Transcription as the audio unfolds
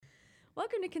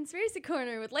welcome to Conspiracy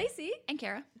Corner with Lacey. And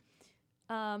Kara.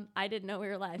 I didn't know we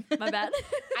were live. My bad.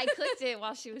 I clicked it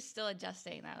while she was still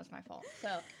adjusting. That was my fault.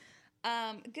 So,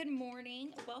 good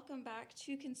morning. Welcome back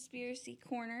to Conspiracy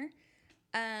Corner.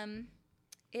 It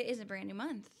is a brand new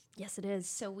month. Yes, it is.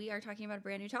 So we are talking about a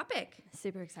brand new topic.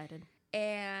 Super excited.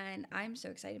 And I'm so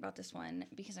excited about this one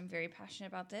because I'm very passionate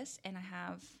about this. And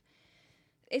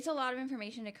it's a lot of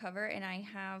information to cover. And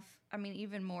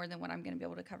even more than what I'm going to be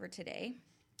able to cover today.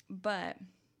 But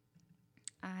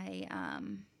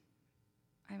I'm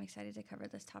excited to cover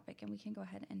this topic, and we can go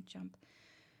ahead and jump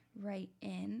right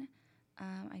in.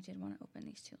 I did want to open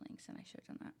these two links, and I should have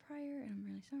done that prior, and I'm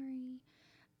really sorry.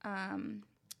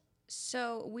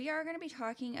 So we are going to be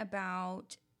talking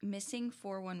about Missing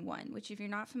 411, which if you're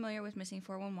not familiar with Missing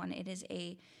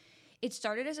 411, it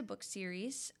started as a book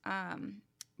series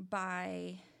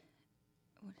by,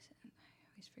 what is it? I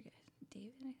always forget.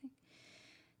 David, I think.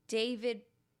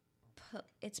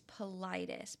 It's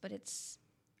Paulides, but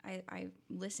I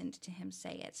listened to him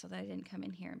say it so that I didn't come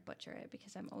in here and butcher it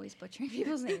because I'm always butchering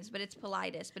people's names. But it's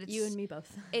Paulides. But it's you and me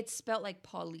both. It's spelled like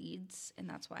Paulides, and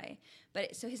that's why.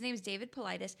 So his name is David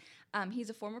Paulides. He's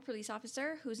a former police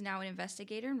officer who's now an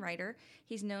investigator and writer.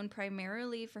 He's known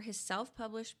primarily for his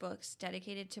self-published books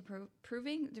dedicated to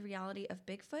proving the reality of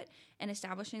Bigfoot and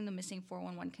establishing the Missing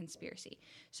 411 conspiracy.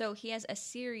 So he has a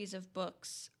series of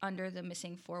books under the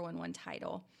Missing 411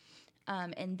 title.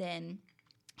 And then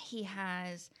he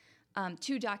has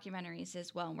two documentaries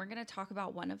as well. And we're going to talk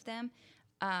about one of them.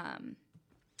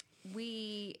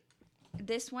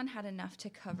 This one had enough to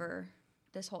cover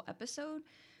this whole episode,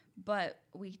 but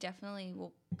we definitely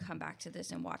will come back to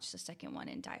this and watch the second one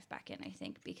and dive back in, I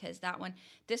think, because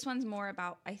this one's more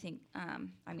about, I think,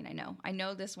 I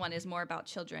know this one is more about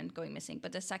children going missing,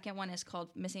 but the second one is called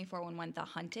Missing 411, The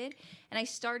Hunted. And I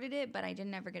started it, but I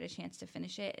didn't ever get a chance to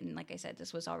finish it. And like I said,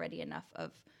 this was already enough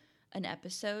of an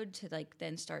episode to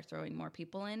then start throwing more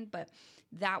people in, but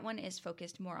that one is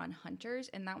focused more on hunters,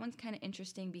 and that one's kind of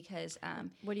interesting because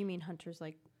what do you mean hunters?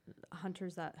 Like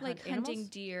hunters that like hunt hunting animals?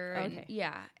 deer? Oh, and, okay.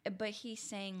 yeah, but he's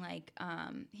saying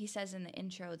he says in the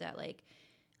intro that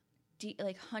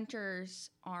hunters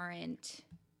aren't.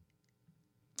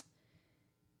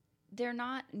 They're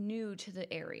not new to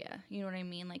the area. You know what I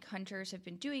mean? Like hunters have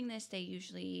been doing this. They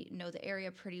usually know the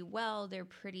area pretty well. They're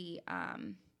pretty.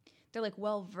 They're like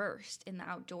well versed in the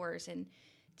outdoors, and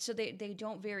so they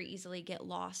don't very easily get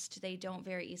lost. They don't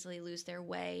very easily lose their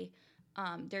way.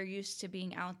 They're used to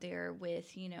being out there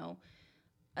with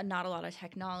not a lot of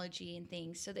technology and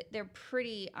things, so they're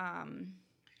pretty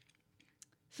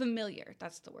familiar.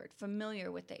 That's the word. Familiar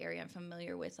with the area and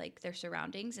familiar with their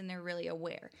surroundings, and they're really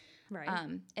aware. Right.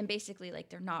 And basically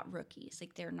they're not rookies.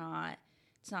 They're not.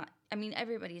 It's not,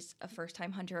 everybody's a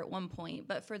first-time hunter at one point,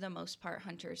 but for the most part,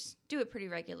 hunters do it pretty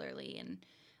regularly. And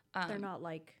they're not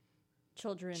like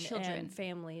children and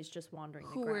families just wandering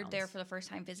who were there for the first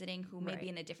time visiting, who may be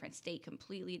in a different state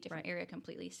completely, different area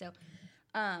completely. So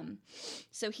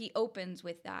so he opens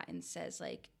with that and says,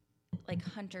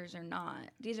 hunters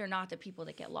these are not the people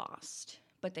that get lost,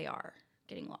 but they are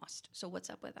getting lost. So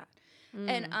what's up with that?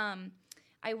 And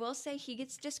I will say he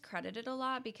gets discredited a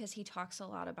lot because he talks a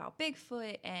lot about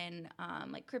Bigfoot and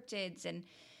cryptids, and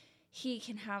he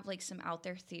can have some out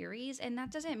there theories. And that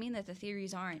doesn't mean that the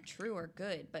theories aren't true or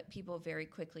good, but people very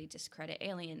quickly discredit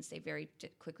aliens. They very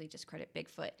quickly discredit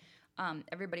Bigfoot.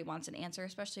 Everybody wants an answer,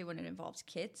 especially when it involves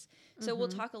kids. So we'll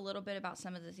talk a little bit about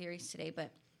some of the theories today,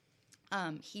 but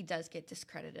he does get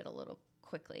discredited a little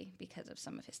quickly because of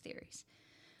some of his theories.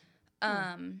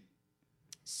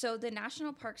 So the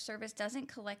National Park Service doesn't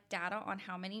collect data on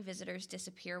how many visitors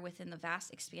disappear within the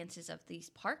vast expanses of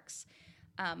these parks.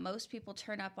 Most people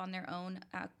turn up on their own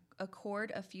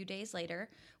accord a few days later,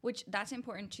 which that's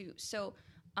important too. So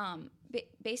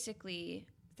basically,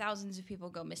 thousands of people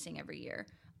go missing every year.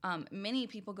 Many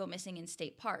people go missing in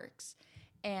state parks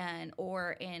it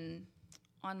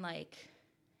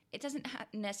doesn't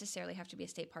necessarily have to be a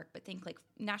state park, but think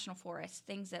national forests,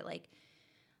 things that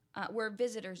where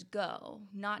visitors go,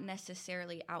 not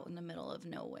necessarily out in the middle of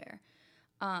nowhere.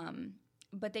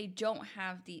 But they don't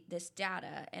have this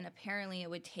data, and apparently it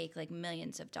would take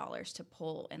millions of dollars to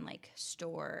pull and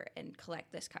store and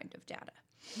collect this kind of data.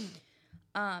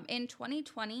 In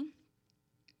 2020,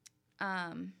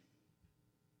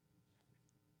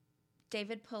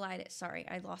 David Paulides, sorry,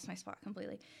 I lost my spot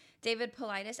completely. David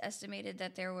Paulides estimated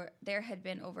that there had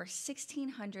been over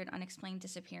 1,600 unexplained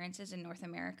disappearances in North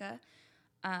America.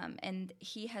 And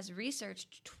he has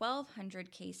researched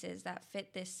 1,200 cases that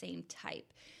fit this same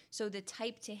type. So the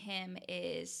type to him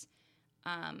is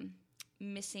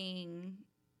missing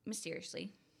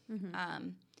mysteriously,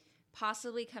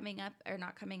 possibly coming up or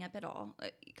not coming up at all,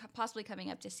 possibly coming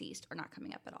up deceased or not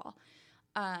coming up at all.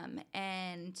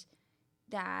 And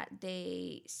that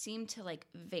they seem to like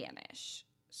vanish.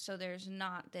 So there's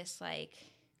not this like,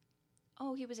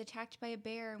 oh, he was attacked by a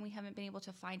bear and we haven't been able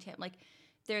to find him. Like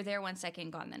they're there 1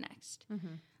 second, gone the next.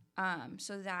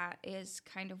 So that is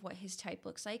kind of what his type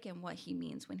looks like and what he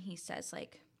means when he says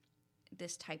like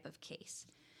this type of case.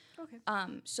 Okay.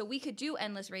 So we could do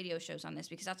endless radio shows on this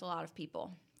because that's a lot of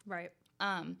people. Right.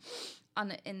 On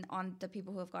the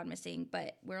people who have gone missing,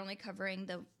 but we're only covering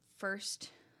the first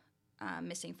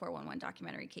missing 411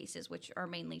 documentary cases, which are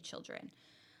mainly children.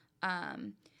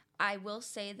 I will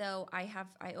say though,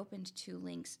 I opened 2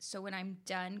 links. So when I'm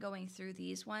done going through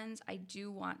these ones, I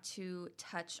do want to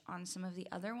touch on some of the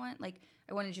other ones. Like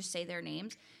I want to just say their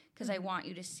names because I want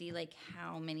you to see like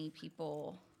how many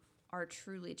people are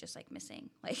truly just like missing,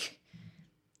 like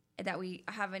that we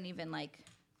haven't even like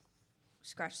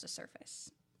scratched the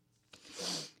surface.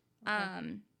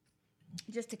 Okay.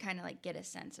 Just to kind of like get a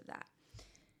sense of that.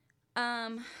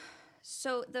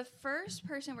 So the first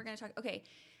person we're going to talk, okay.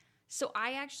 So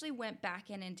I actually went back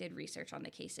in and did research on the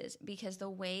cases because the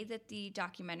way that the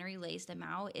documentary lays them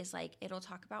out is like, it'll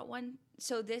talk about one.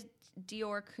 So this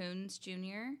Dior Coons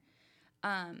Jr.,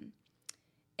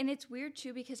 and it's weird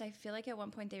too because I feel like at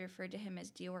one point they referred to him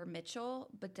as Dior Mitchell,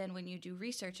 but then when you do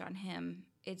research on him,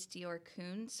 it's Dior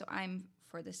Coons. So I'm,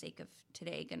 for the sake of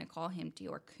today, going to call him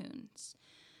Dior Coons.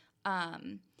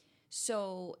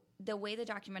 So the way the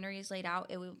documentary is laid out,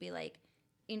 it will be like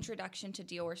introduction to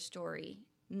Dior's story,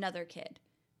 another kid,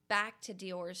 back to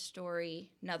Dior's story,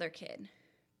 another kid,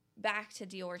 back to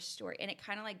Dior's story. And it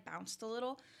kind of like bounced a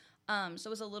little. So it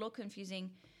was a little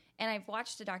confusing. And I've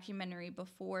watched the documentary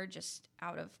before just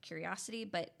out of curiosity,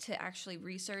 but to actually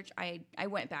research, I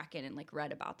went back in and like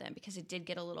read about them because it did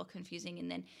get a little confusing. And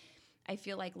then I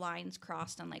feel like lines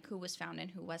crossed on like who was found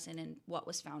and who wasn't and what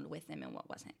was found with them and what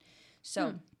wasn't.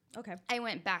 So okay, I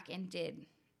went back and did,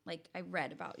 like, I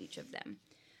read about each of them.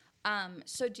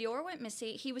 So Dior went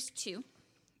missing. He was 2.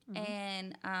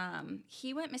 And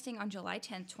he went missing on July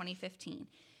 10th, 2015.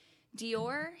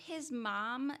 Dior, his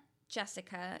mom,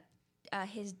 Jessica,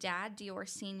 his dad, Dior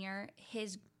Sr.,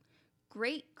 his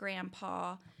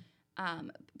great-grandpa,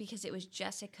 because it was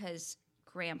Jessica's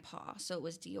grandpa, so it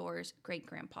was Dior's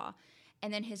great-grandpa.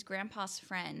 And then his grandpa's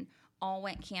friend all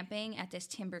went camping at this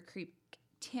Timber Creek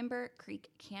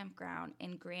campground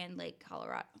in Grand Lake,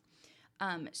 Colorado.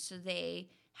 So they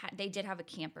did have a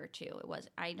camper too.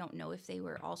 I don't know if they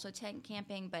were also tent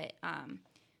camping, but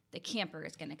the camper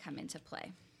is going to come into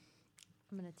play.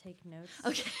 I'm going to take notes.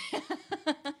 Okay.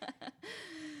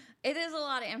 It is a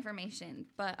lot of information,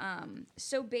 but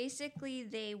so basically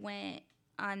they went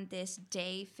on this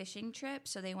day fishing trip.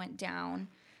 So they went down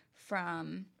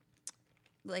from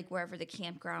like wherever the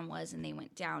campground was, and they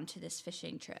went down to this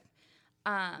fishing trip.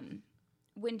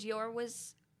 When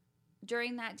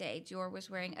during that day, Dior was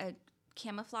wearing a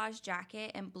camouflage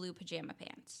jacket and blue pajama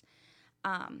pants.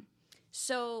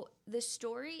 So the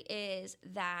story is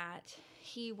that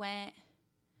he went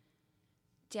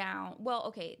down. Well,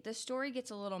 okay, the story gets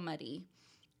a little muddy.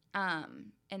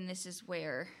 And this is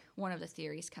where one of the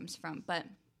theories comes from. But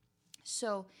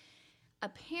so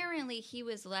apparently he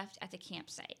was left at the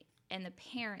campsite, and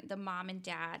the mom and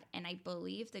dad, and I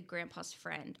believe the grandpa's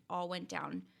friend all went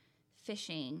down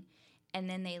fishing, and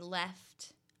then they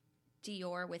left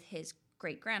Dior with his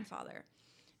great-grandfather.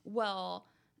 Well,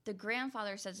 the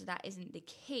grandfather says that isn't the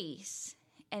case.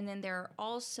 And then there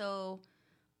also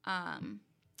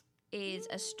is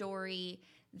a story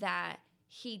that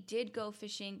he did go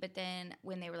fishing, but then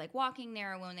when they were like walking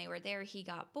there, or when they were there, he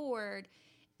got bored,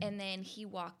 and then he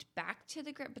walked back to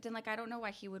but then like I don't know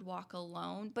why he would walk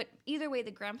alone. But either way,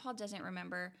 the grandpa doesn't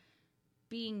remember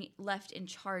being left in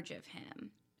charge of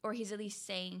him, or he's at least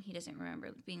saying he doesn't remember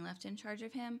being left in charge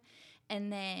of him.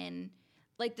 And then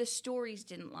like the stories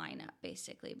didn't line up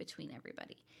basically between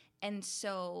everybody, and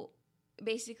so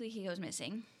basically he goes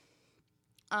missing.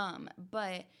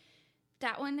 But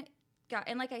that one got,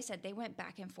 and like I said, they went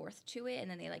back and forth to it, and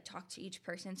then they like talked to each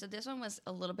person. So this one was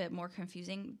a little bit more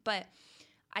confusing, but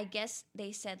I guess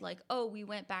they said like, oh, we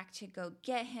went back to go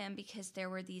get him because there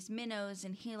were these minnows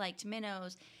and he liked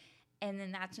minnows. And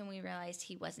then that's when we realized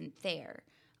he wasn't there.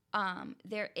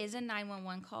 There is a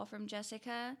 911 call from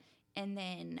Jessica. And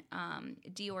then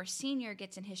Dior Sr.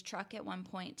 gets in his truck at one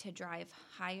point to drive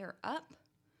higher up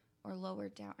or lower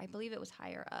down. I believe it was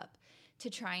higher up to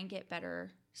try and get better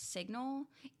signal.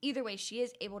 Either way, she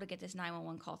is able to get this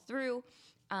 911 call through.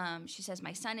 She says,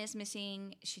 my son is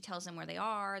missing. She tells them where they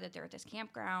are, that they're at this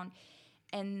campground.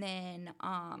 And then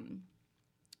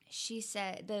she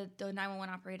said, the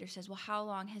 911 operator says, well, how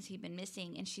long has he been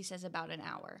missing? And she says about an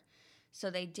hour.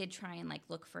 So they did try and like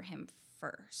look for him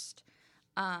first.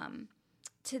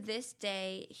 To this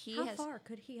day, How far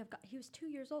could he have got? He was 2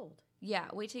 years old. Yeah,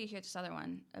 wait till you hear this other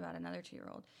one about another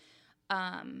 2-year-old.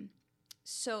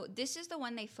 So this is the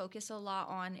one they focus a lot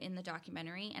on in the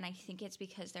documentary, and I think it's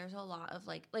because there's a lot of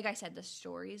like I said, the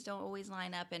stories don't always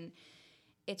line up, and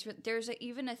there's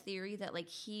even a theory that like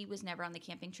he was never on the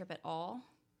camping trip at all.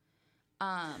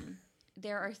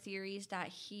 There are theories that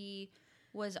he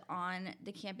was on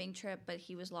the camping trip, but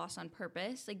he was lost on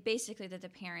purpose. Like basically that the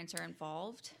parents are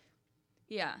involved.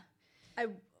 Yeah.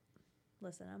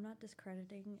 Listen, I'm not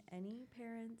discrediting any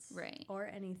parents right. or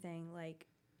anything. Like,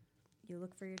 you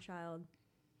look for your child.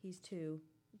 He's 2.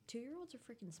 2-year-olds are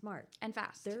freaking smart. And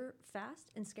fast. They're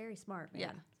fast and scary smart, man.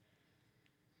 Yeah.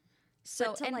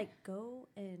 So to like go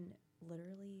and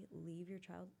literally leave your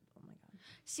child, oh my God.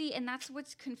 See, and that's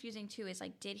what's confusing too, is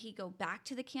like, did he go back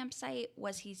to the campsite?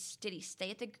 Did he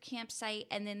stay at the campsite?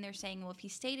 And then they're saying, well, if he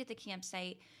stayed at the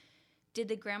campsite, did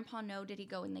the grandpa know? Did he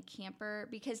go in the camper?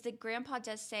 Because the grandpa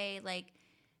does say like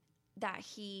that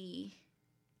he.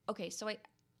 Okay, so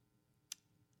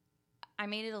I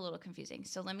made it a little confusing.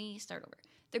 So let me start over.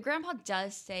 The grandpa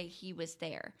does say he was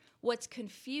there. What's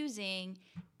confusing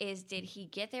is, did he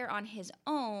get there on his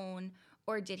own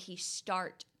or did he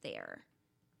start there?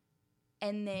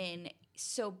 And then,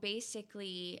 so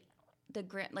basically,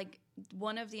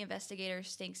 one of the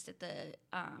investigators thinks that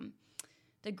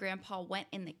the grandpa went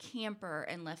in the camper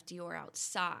and left Dior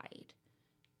outside,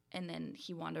 and then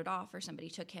he wandered off, or somebody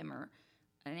took him, or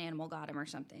an animal got him, or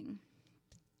something.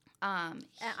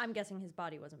 I'm guessing his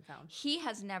body wasn't found. He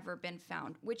has never been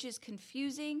found, which is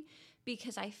confusing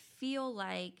because I feel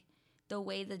like the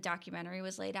way the documentary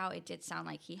was laid out, it did sound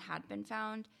like he had been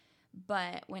found.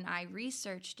 But when I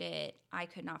researched it, I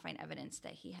could not find evidence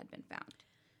that he had been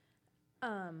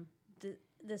found.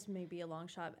 This may be a long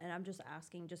shot, and I'm just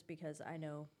asking just because I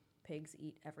know pigs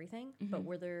eat everything. Mm-hmm. But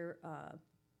were there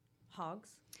hogs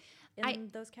in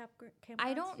those campgrounds?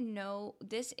 I don't know.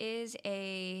 This is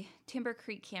a Timber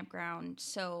Creek campground,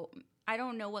 so I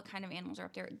don't know what kind of animals are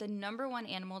up there. The number one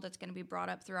animal that's going to be brought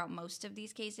up throughout most of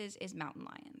these cases is mountain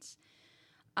lions.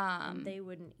 They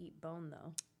wouldn't eat bone,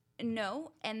 though.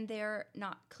 No, and they're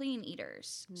not clean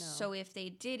eaters. No. So if they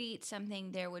did eat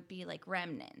something, there would be like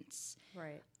remnants.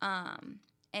 Right.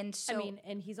 And so, I mean,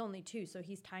 and he's only 2, so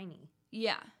he's tiny.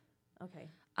 Yeah.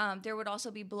 Okay. There would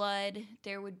also be blood.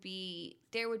 There would be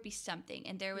something,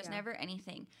 and there was never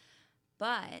anything.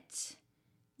 But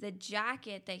the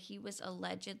jacket that he was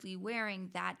allegedly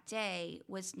wearing that day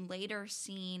was later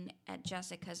seen at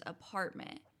Jessica's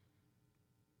apartment.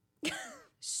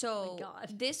 So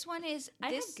this one is.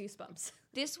 I have goosebumps.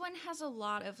 This one has a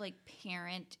lot of like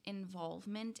parent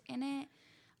involvement in it.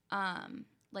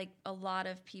 Like a lot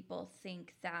of people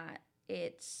think that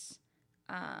it's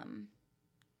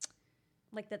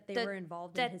like that they were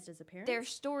involved in his disappearance. Their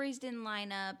stories didn't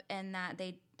line up, and that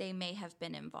they may have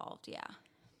been involved. Yeah,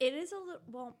 it is a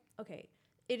little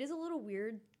It is a little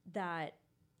weird that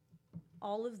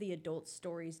all of the adult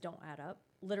stories don't add up.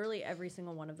 Literally every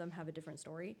single one of them have a different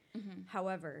story. Mm-hmm.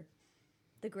 However,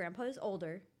 the grandpa is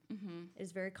older. Mm-hmm. It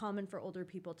is very common for older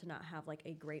people to not have like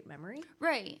a great memory.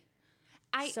 Right.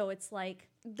 So it's like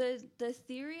the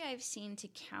theory I've seen to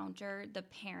counter the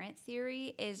parent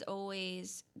theory is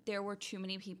always there were too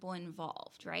many people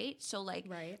involved, right? So like,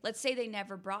 let's say they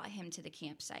never brought him to the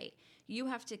campsite. You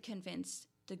have to convince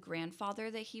the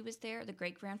grandfather that he was there, the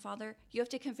great-grandfather. You have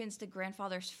to convince the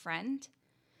grandfather's friend.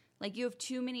 Like, you have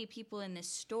too many people in this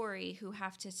story who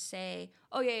have to say,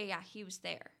 oh, yeah, he was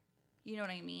there. You know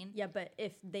what I mean? Yeah, but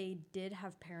if they did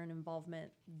have parent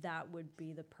involvement, that would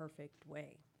be the perfect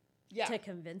way to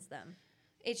convince them.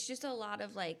 It's just a lot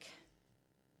of, like,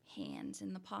 hands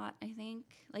in the pot, I think.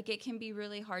 Like, it can be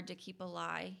really hard to keep a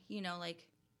lie. You know, like,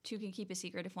 2 can keep a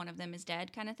secret if one of them is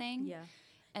dead kind of thing. Yeah.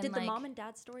 And did the mom and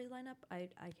dad story line up? I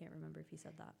can't remember if he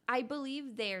said that. I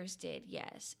believe theirs did,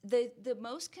 yes. The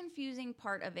most confusing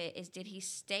part of it is, did he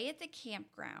stay at the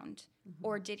campground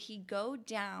or did he go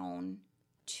down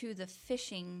to the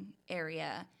fishing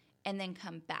area and then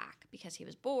come back because he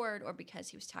was bored or because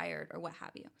he was tired or what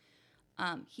have you?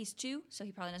 He's 2, so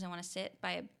he probably doesn't want to sit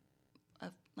by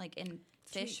and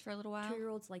fish for a little while.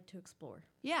 2-year-olds like to explore.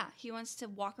 Yeah, he wants to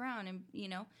walk around and, you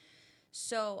know.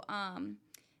 So,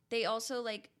 they also,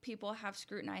 like, people have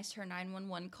scrutinized her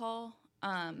 911 call.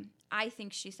 I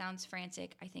think she sounds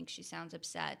frantic. I think she sounds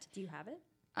upset. Do you have it?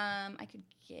 I could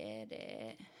get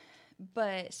it.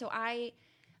 But, so I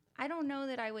don't know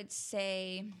that I would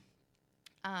say,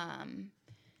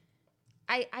 I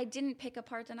I didn't pick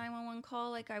apart the 911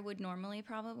 call like I would normally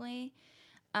probably.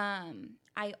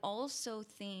 I also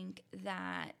think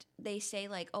that they say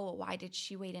like, oh, why did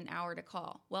she wait an hour to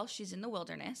call? Well, she's in the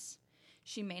wilderness.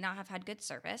 She may not have had good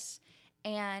service.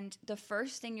 And the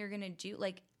first thing you're going to do,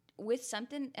 like with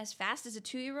something as fast as a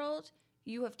 2-year-old,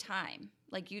 you have time.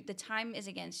 Like the time is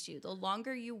against you. The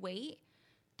longer you wait,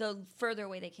 the further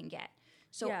away they can get.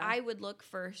 So I would look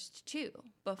first too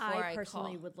before I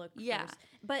personally call. would look first.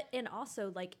 But and also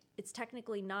like it's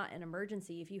technically not an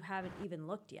emergency if you haven't even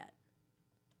looked yet.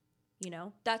 You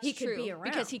know? That's he true. Could be around.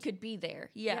 Because he could be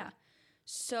there. Yeah.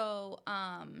 So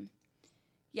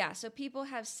so people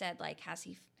have said like, has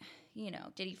he,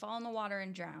 did he fall in the water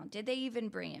and drown? Did they even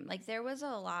bring him? Like there was a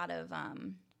lot of I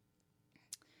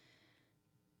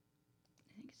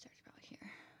think it starts about here.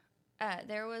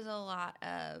 There was a lot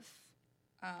of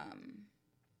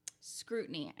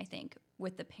scrutiny, I think,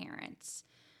 with the parents.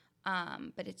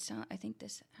 But it's I think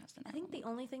this has the. I think the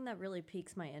only thing that really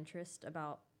piques my interest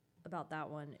about that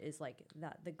one is like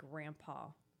that the grandpa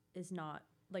is not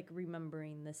like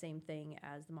remembering the same thing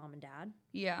as the mom and dad.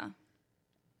 Yeah.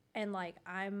 And like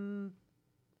I'm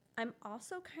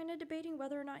also kind of debating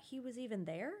whether or not he was even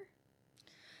there.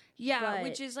 Yeah,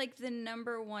 which is like the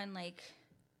number one like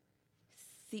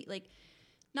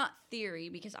not theory,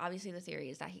 because obviously the theory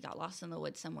is that he got lost in the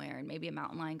woods somewhere and maybe a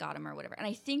mountain lion got him or whatever. And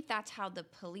I think that's how the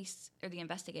police or the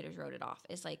investigators wrote it off.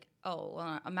 It's like, oh,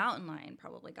 well, a mountain lion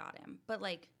probably got him. But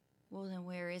like, well, then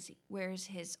where is he? Where's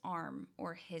his arm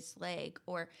or his leg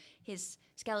or his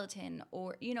skeleton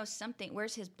or, something?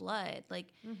 Where's his blood? Like,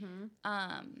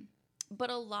 but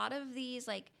a lot of these,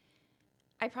 like,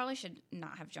 I probably should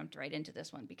not have jumped right into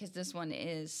this one because this one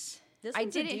is... I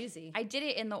did a doozy. I did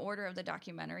it in the order of the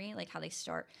documentary, like how they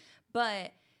start.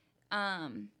 But how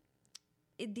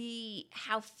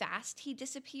fast he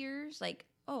disappears, like,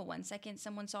 oh, 1 second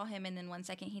someone saw him and then 1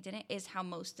 second he didn't, is how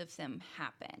most of them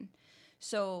happen.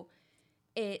 So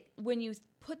when you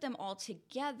put them all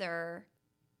together,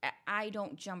 I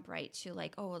don't jump right to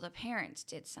like, oh, well, the parents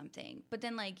did something. But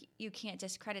then like you can't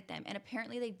discredit them. And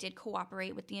apparently they did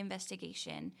cooperate with the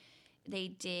investigation. They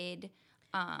did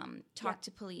talk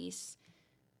to police.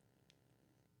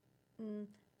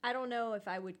 I don't know if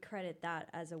I would credit that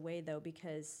as a way though,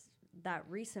 because that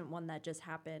recent one that just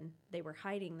happened, they were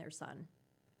hiding their son,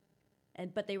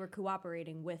 but they were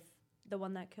cooperating with the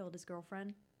one that killed his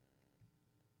girlfriend.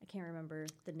 I can't remember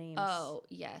the names. Oh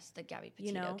yes, the Gabby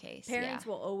Petito case. Parents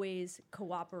will always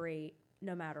cooperate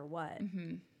no matter what.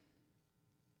 Mm-hmm.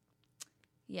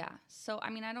 Yeah. So I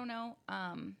mean, I don't know.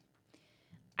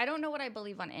 I don't know what I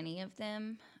believe on any of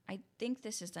them. I think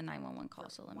this is the 911 call,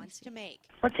 so let me see.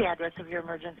 What's the address of your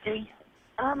emergency?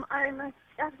 I'm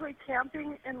actually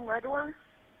camping in Leadworth,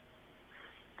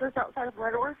 just outside of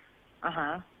Leadworth.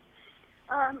 Uh-huh.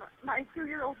 My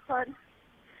 2-year-old son,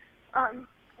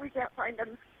 we can't find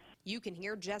him. You can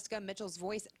hear Jessica Mitchell's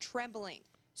voice trembling.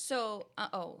 So,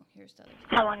 here's the other.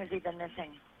 How long has he been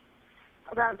missing?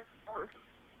 About an hour.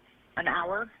 An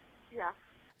hour? Yeah.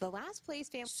 The last place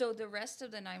family... So the rest of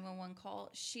the 911 call,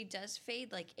 she does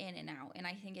fade like in and out. And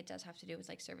I think it does have to do with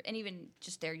like service. And even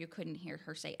just there, you couldn't hear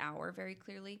her say hour very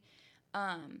clearly.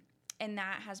 And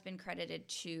that has been credited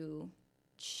to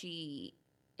she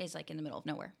is like in the middle of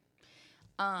nowhere.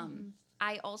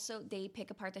 They pick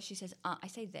apart that she says, I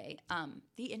say they,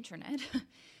 the internet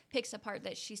picks apart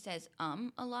that she says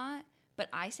a lot, but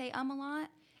I say a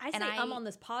lot. I say on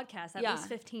this podcast at least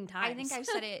 15 times. I think I've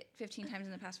said it 15 times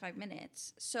in the past 5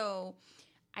 minutes. So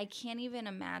I can't even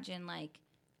imagine like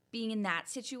being in that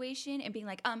situation and being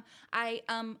like,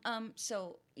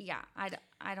 so yeah,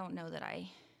 I don't know that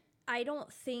I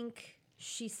don't think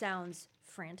she sounds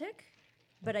frantic,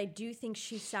 but I do think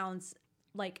she sounds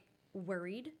like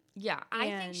worried. Yeah, I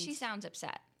think she sounds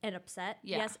upset. And upset,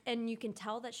 yeah. Yes, and you can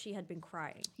tell that she had been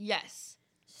crying. Yes.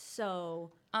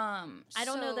 So, I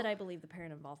don't know that I believe the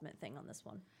parent involvement thing on this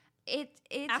one. It's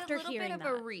After a little bit of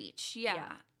a reach,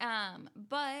 yeah.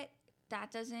 But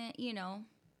that doesn't,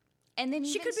 and then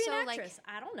she even could be so, an actress.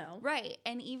 Like, I don't know, right?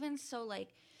 And even so,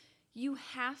 like, you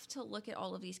have to look at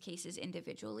all of these cases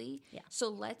individually. Yeah. So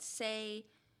let's say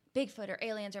Bigfoot or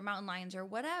aliens or mountain lions or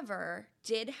whatever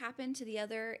did happen to the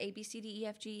other A, B, C, D, E,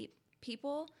 F, G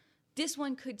people. This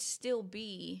one could still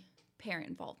be parent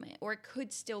involvement, or it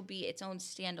could still be its own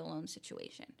standalone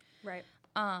situation. Right.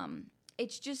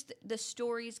 It's just the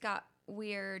stories got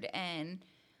weird, and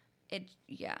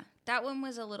that one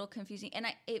was a little confusing. And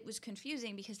it was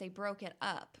confusing because they broke it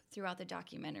up throughout the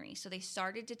documentary. So they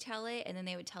started to tell it, and then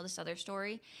they would tell this other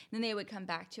story, and then they would come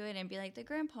back to it and be like, the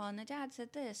grandpa and the dad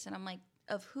said this, and I'm like,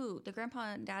 of who? The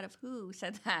grandpa and dad of who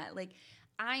said that? Like,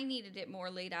 I needed it more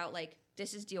laid out, like,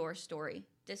 this is Dior's story.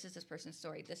 This is this person's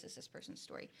story. This is this person's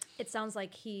story. It sounds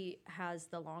like he has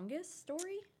the longest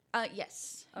story.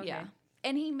 Yes. Okay. Yeah.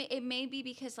 And it may be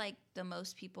because like the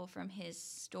most people from his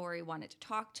story wanted to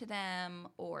talk to them,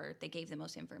 or they gave the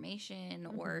most information,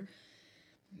 or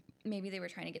maybe they were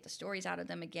trying to get the stories out of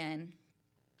them again.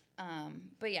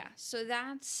 But yeah, so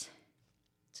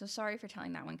sorry for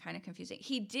telling that one, kind of confusing.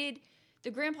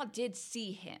 The grandpa did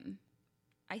see him.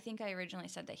 I think I originally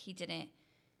said that he didn't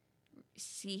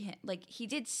see him. Like, he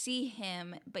did see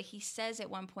him, but he says at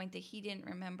one point that he didn't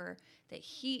remember that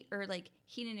he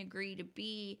didn't agree to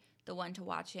be the one to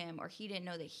watch him, or he didn't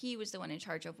know that he was the one in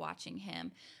charge of watching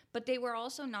him. But they were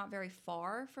also not very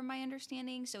far from my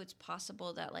understanding, so it's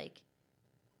possible that like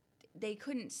they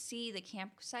couldn't see the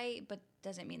campsite, but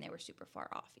doesn't mean they were super far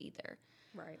off either.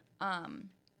 Right.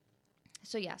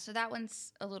 So yeah, so that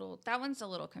one's a little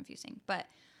confusing. But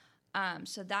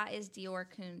so that is Dior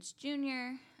Koontz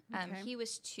Jr. Okay. He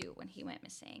was 2 when he went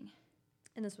missing.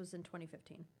 And this was in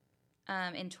 2015.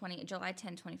 In July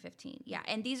 10, 2015. Yeah,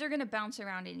 and these are going to bounce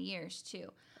around in years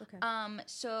too. Okay.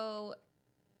 So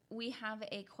we have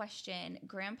a question.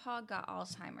 Grandpa got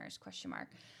Alzheimer's? ?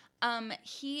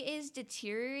 He is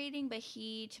deteriorating, but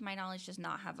he, to my knowledge, does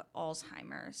not have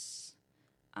Alzheimer's.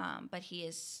 But he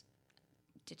is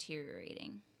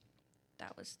deteriorating.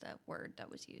 That was the word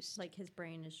that was used. Like his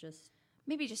brain is just...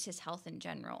 Maybe just his health in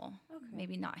general. Okay.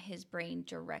 Maybe not his brain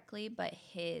directly, but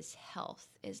his health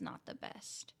is not the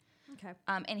best. Okay.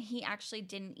 And he actually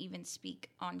didn't even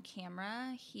speak on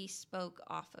camera. He spoke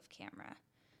off of camera.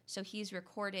 So he's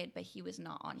recorded, but he was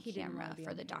not on He didn't camera wanna be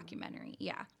for on the camera. documentary.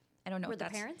 Yeah. I don't know Were if the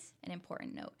that's parents? an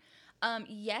important note.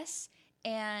 Yes.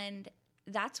 And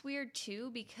that's weird too,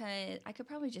 because I could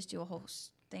probably just do a whole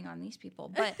thing on these people.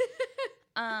 But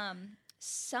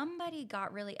somebody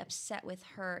got really upset with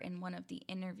her in one of the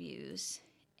interviews,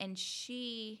 and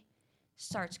she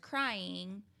starts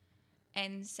crying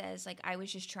and says, like, I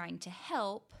was just trying to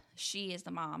help. She is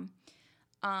the mom.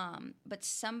 But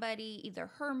somebody, either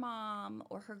her mom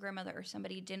or her grandmother or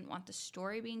somebody, didn't want the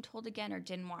story being told again, or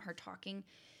didn't want her talking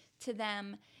to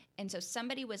them. And so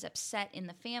somebody was upset in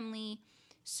the family.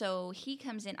 So he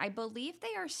comes in. I believe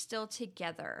they are still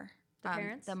together. The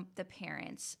parents? The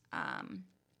parents.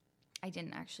 I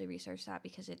didn't actually research that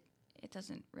because it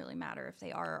doesn't really matter if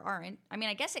they are or aren't. I mean,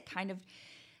 I guess it kind of...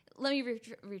 Let me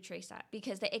retrace that,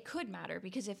 because it could matter,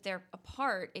 because if they're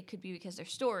apart, it could be because their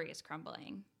story is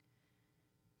crumbling.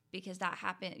 Because that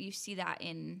happened, you see that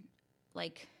in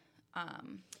like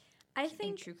I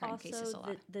think true crime also cases a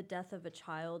lot. the death of a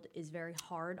child is very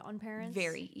hard on parents.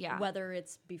 Very, yeah. Whether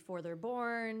it's before they're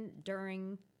born,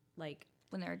 during, like...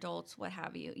 when they're adults, what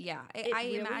have you. Yeah, It I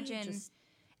really imagine. just-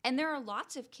 And there are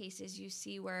lots of cases you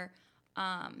see where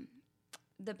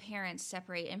the parents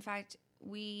separate. In fact,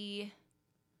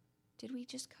 did we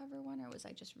just cover one, or was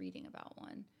I just reading about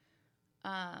one?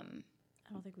 I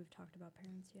don't think we've talked about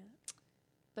parents yet.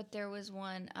 But there was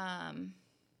one.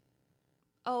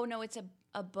 Oh no, it's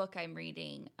a book I'm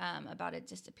reading about a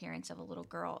disappearance of a little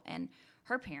girl, and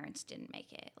her parents didn't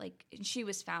make it. Like, and she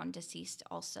was found deceased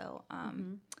also.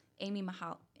 Amy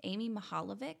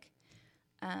Mahalovic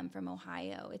from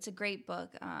Ohio. It's a great book,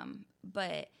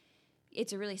 but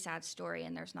it's a really sad story,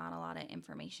 and there's not a lot of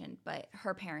information. But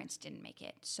her parents didn't make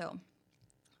it, so.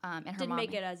 And her Didn't mom,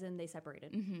 make it as in they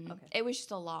separated. Okay. It was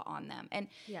just a lot on them. And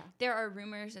Yeah. there are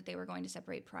rumors that they were going to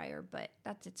separate prior, but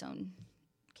that's its own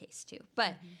case too.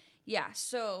 But yeah,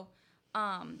 so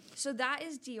that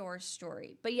is Dior's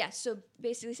story. But yeah, so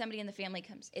basically somebody in the family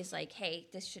is like, hey,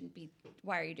 this shouldn't be,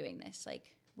 why are you doing this?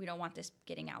 Like, we don't want this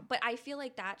getting out. But I feel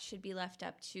like that should be left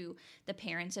up to the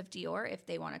parents of Dior if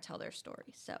they want to tell their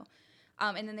story. So,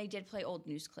 and then they did play old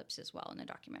news clips as well in the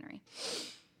documentary.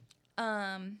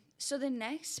 So the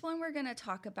next one we're going to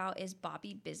talk about is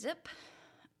Bobby Bizzip.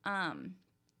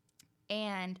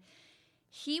 And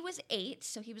he was 8,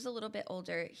 so he was a little bit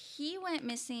older. He went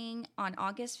missing on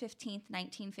August 15th,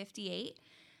 1958.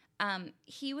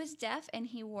 He was deaf and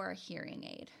he wore a hearing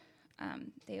aid.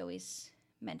 They always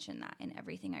mention that in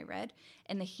everything I read.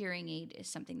 And the hearing aid is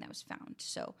something that was found.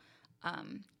 So,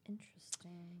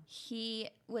 Interesting. he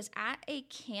was at a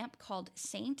camp called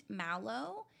St.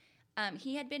 Malo.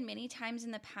 He had been many times in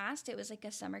the past. It was like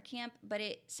a summer camp, but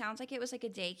it sounds like it was like a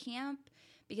day camp,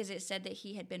 because it said that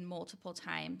he had been multiple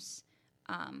times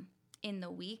in the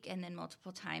week, and then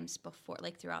multiple times before,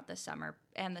 like throughout the summer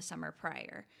and the summer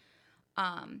prior.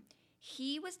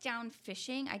 He was down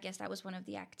fishing. I guess that was one of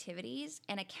the activities.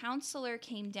 And a counselor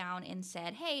came down and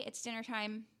said, hey, it's dinner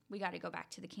time. We got to go back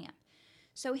to the camp.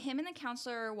 So him and the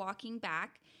counselor are walking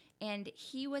back, and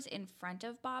he was in front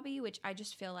of Bobby, which I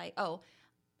just feel like,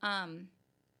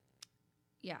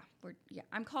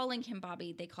 I'm calling him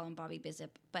Bobby. They call him Bobby Bizzip,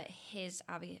 but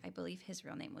I believe his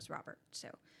real name was Robert. So,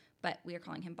 but we are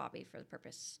calling him Bobby for the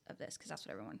purpose of this because that's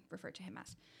what everyone referred to him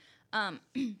as.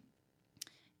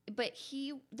 But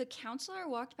the counselor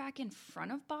walked back in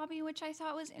front of Bobby, which I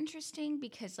thought was interesting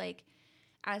because, like,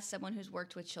 as someone who's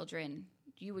worked with children,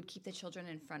 you would keep the children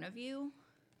in front of you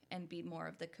and be more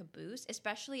of the caboose,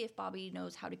 especially if Bobby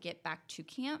knows how to get back to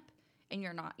camp and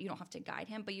you don't have to guide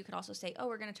him, but you could also say, oh,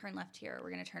 we're going to turn left here, or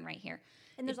we're going to turn right here.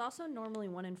 And there's also normally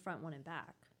one in front, one in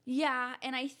back. Yeah,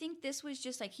 and I think this was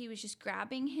just like he was just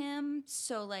grabbing him,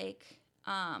 so like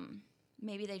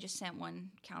maybe they just sent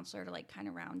one counselor to like kind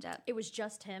of round up. It was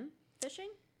just him fishing?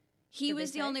 He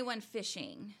was the only one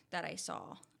fishing that I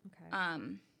saw. Okay.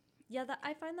 Yeah,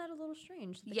 I find that a little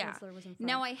strange. The counselor was in front.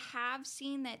 Now I have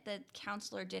seen that the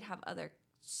counselor did have other,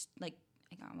 like,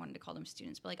 I wanted to call them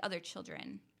students, but like other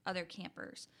children, other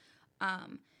campers.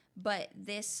 But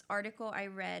this article I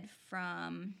read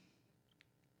from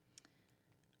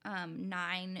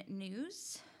 9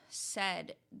 News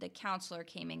said the counselor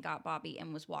came and got Bobby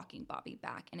and was walking Bobby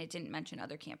back, and it didn't mention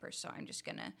other campers, so I'm just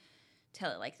gonna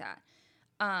tell it like that.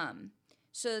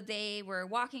 So they were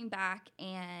walking back,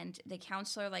 and the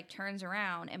counselor like turns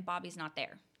around, and Bobby's not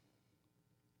there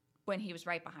when he was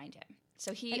right behind him.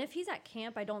 So and if he's at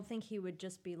camp, I don't think he would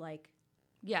just be like,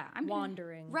 I'm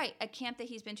wandering. Right, a camp that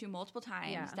he's been to multiple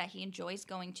times, that he enjoys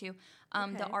going to.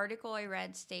 The article I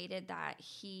read stated that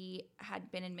he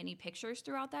had been in many pictures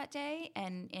throughout that day,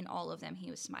 and in all of them he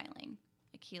was smiling.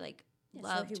 Like he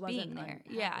loved so being there.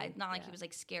 Unhappy. Yeah, not like he was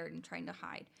like scared and trying to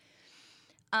hide.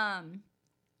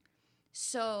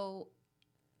 So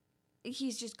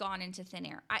he's just gone into thin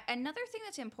air. Another thing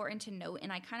that's important to note,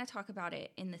 and I kind of talk about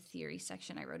it in the theory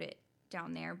section, I wrote it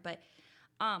down there, but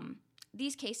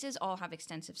these cases all have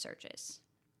extensive searches.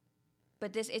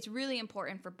 But it's really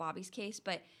important for Bobby's case,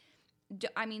 but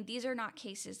I mean, these are not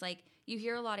cases like you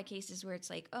hear a lot of cases where it's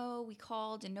like, oh, we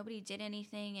called and nobody did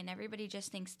anything and everybody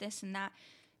just thinks this and that.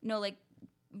 No, like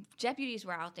deputies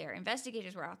were out there,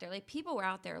 investigators were out there, like people were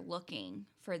out there looking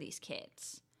for these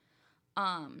kids.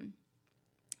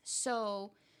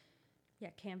 So yeah,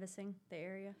 canvassing the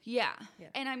area. Yeah.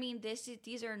 And I mean,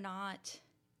 these are not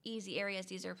easy areas.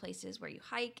 These are places where you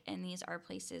hike, and these are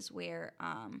places where,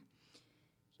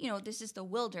 this is the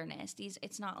wilderness.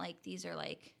 It's not like these are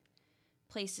like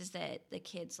places that the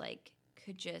kids like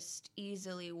could just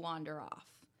easily wander off.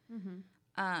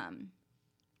 Mm-hmm.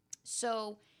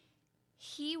 So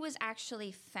he was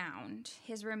actually found.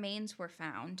 His remains were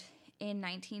found in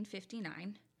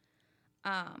 1959.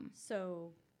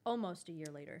 So almost a year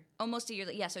later.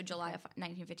 Yeah, so July of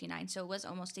 1959. So it was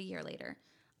almost a year later.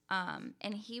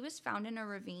 And he was found in a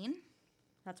ravine.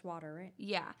 That's water, right?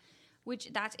 Yeah,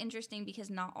 which that's interesting because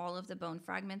not all of the bone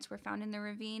fragments were found in the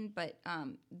ravine, but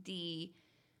the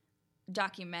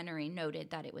documentary noted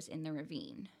that it was in the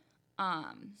ravine.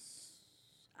 I'm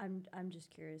just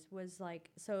curious. Was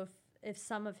like, so if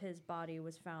some of his body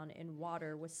was found in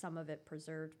water, was some of it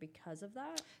preserved because of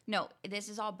that? No, this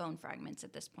is all bone fragments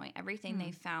at this point. Everything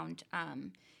they found,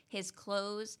 his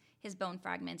clothes, his bone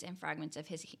fragments, and fragments of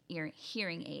his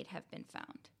hearing aid have been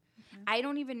found. Okay. I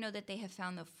don't even know that they have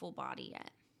found the full body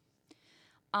yet.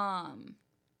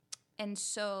 And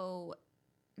so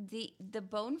the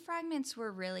bone fragments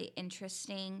were really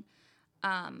interesting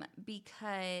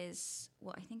because,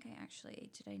 well, I think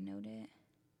did I note it?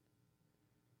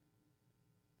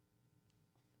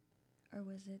 Or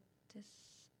was it this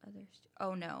other?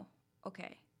 Oh, no.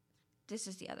 Okay. This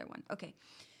is the other one. Okay.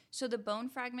 So the bone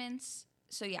fragments.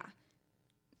 So, yeah.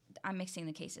 I'm mixing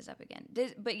the cases up again.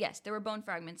 But, yes, there were bone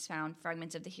fragments found,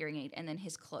 fragments of the hearing aid, and then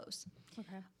his clothes.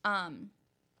 Okay.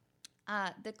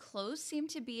 The clothes seem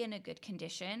to be in a good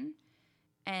condition,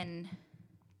 and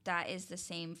that is the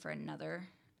same for another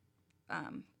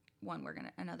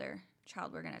another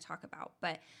child we're going to talk about.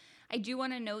 But I do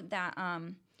want to note that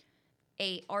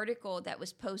a article that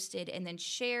was posted and then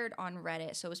shared on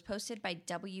Reddit. So it was posted by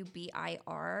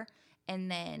WBIR, and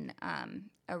then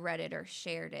a Redditor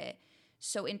shared it.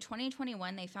 So in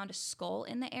 2021, they found a skull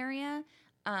in the area.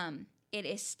 It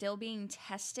is still being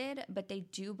tested, but they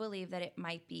do believe that it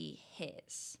might be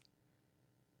his.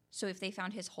 So if they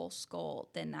found his whole skull,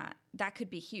 then that could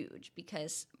be huge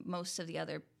because most of the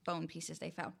other bone pieces they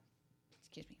found,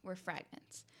 were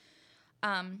fragments.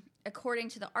 According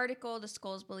to the article, the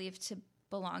skull is believed to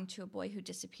belong to a boy who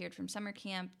disappeared from summer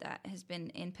camp that has been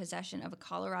in possession of a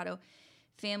Colorado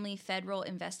family. Federal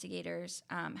investigators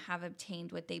have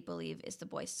obtained what they believe is the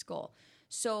boy's skull.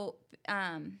 So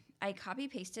I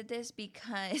copy-pasted this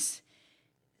because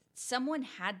someone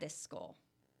had this skull.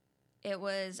 It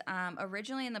was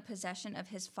originally in the possession of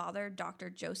his father, Dr.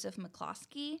 Joseph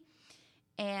McCloskey,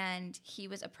 and he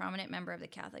was a prominent member of the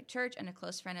Catholic Church and a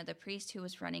close friend of the priest who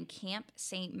was running Camp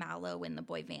St. Malo when the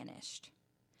boy vanished.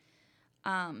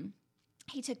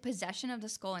 He took possession of the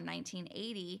skull in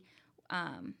 1980.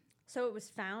 So it was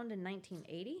found in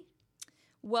 1980?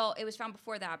 Well, it was found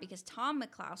before that because Tom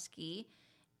McCloskey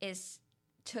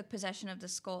took possession of the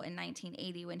skull in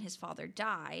 1980 when his father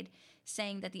died,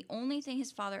 saying that the only thing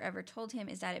his father ever told him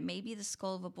is that it may be the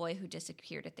skull of a boy who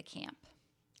disappeared at the camp.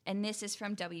 And this is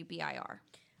from WBIR.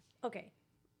 Okay.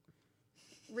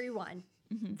 Rewind.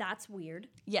 That's weird.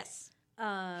 Yes.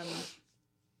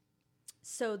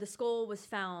 So the skull was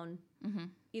found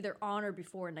either on or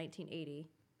before 1980,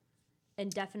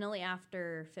 and definitely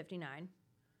after 59.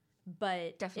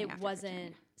 But Definitely it after wasn't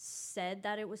 59. said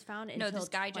that it was found until No, this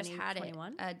guy just had it.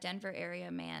 2021? A Denver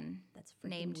area man That's freaking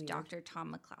named weird. Dr.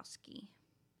 Tom McCloskey.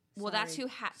 Well, that's who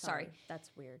had. Sorry. That's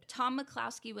weird. Tom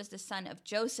McCloskey was the son of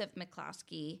Joseph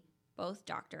McCloskey, both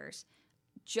doctors.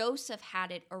 Joseph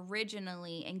had it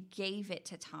originally and gave it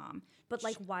to Tom. But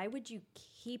like, why would you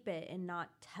keep it and not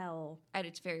tell? And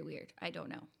it's very weird. I don't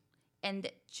know.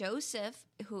 And Joseph,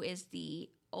 who is the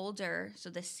older, so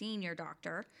the senior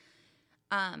doctor,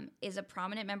 is a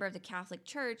prominent member of the Catholic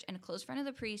Church and a close friend of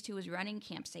the priest who was running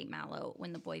Camp St. Malo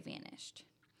when the boy vanished.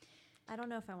 I don't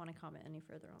know if I want to comment any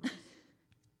further on this.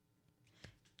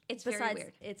 It's very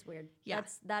weird. It's weird. Yeah.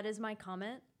 That is my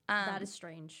comment. That is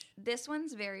strange. This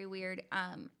one's very weird.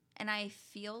 And I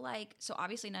feel like, so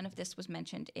obviously none of this was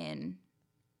mentioned in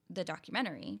the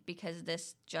documentary because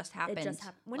this just happened. It just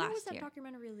happened. When last was that year.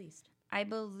 documentary released? I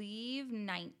believe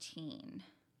 19.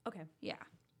 Okay. Yeah,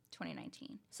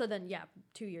 2019. So then, yeah,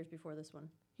 2 years before this one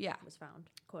Yeah, was found,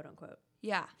 quote unquote.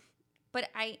 yeah. But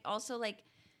I also like,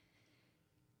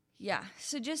 yeah.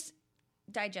 So just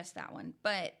digest that one.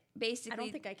 But basically, I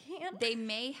don't think I can. they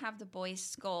may have the boy's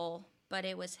skull, but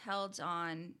it was held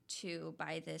on to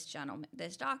by this gentleman,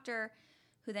 this doctor,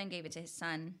 who then gave it to his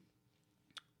son.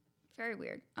 Very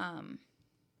weird. And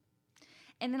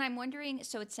then I'm wondering,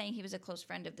 so it's saying he was a close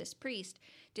friend of this priest.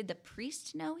 Did the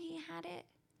priest know he had it?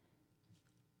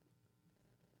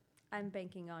 I'm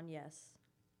banking on yes,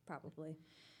 probably.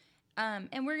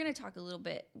 And we're going to talk a little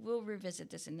bit. We'll revisit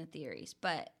this in the theories,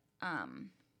 but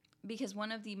because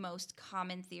one of the most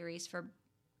common theories for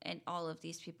and all of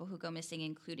these people who go missing,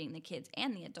 including the kids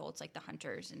and the adults, like the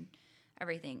hunters and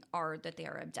everything, are that they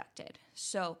are abducted.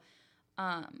 So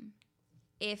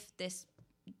if this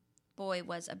boy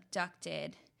was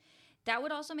abducted, that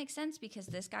would also make sense because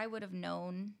this guy would have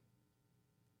known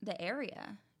the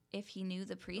area if he knew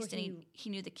the priest and he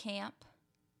knew the camp.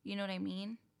 You know what I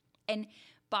mean? And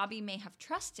Bobby may have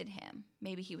trusted him.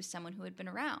 Maybe he was someone who had been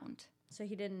around. So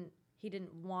he didn't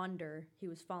wander. He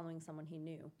was following someone he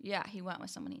knew. Yeah, he went with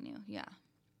someone he knew. Yeah.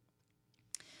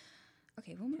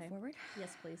 Okay, we'll move forward.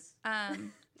 Yes, please.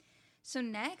 So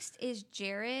next is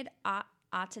Jared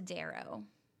Atadero.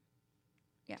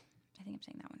 Yeah, I think I'm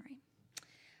saying that one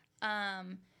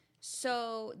right.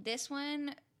 So this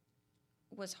one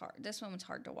was hard. This one was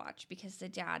hard to watch because the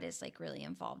dad is like really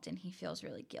involved and he feels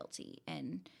really guilty.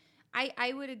 And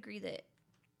I would agree that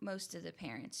most of the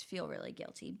parents feel really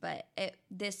guilty, but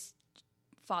this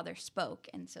father spoke,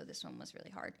 and so this one was really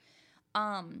hard.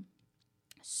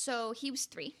 So he was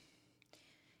 3.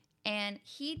 And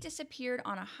he disappeared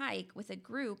on a hike with a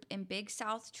group in Big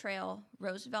South Trail,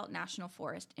 Roosevelt National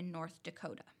Forest in North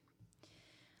Dakota.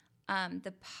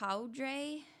 The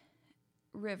Padre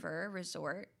River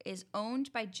Resort is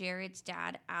owned by Jared's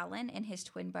dad, Alan, and his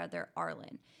twin brother,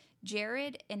 Arlen.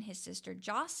 Jared and his sister,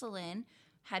 Jocelyn,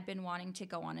 had been wanting to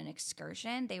go on an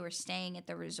excursion. They were staying at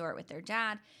the resort with their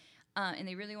dad, and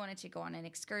they really wanted to go on an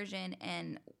excursion.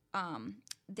 And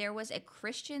there was a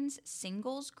Christians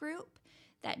singles group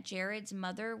that Jared's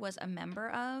mother was a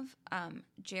member of.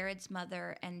 Jared's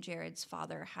mother and Jared's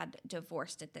father had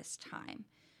divorced at this time.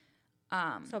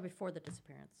 So before the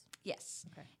disappearance. Yes.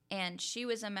 Okay. And she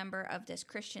was a member of this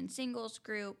Christian singles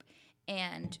group.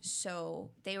 And so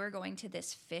they were going to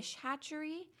this fish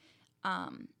hatchery.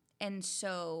 And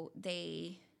so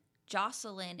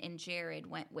Jocelyn and Jared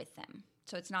went with them.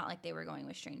 So it's not like they were going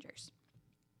with strangers.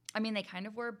 I mean, they kind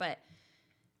of were, but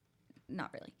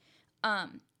not really.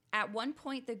 At one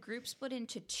point, the group split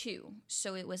into 2.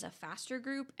 So it was a faster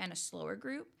group and a slower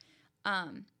group.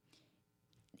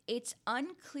 It's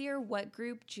unclear what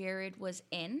group Jared was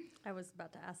in. I was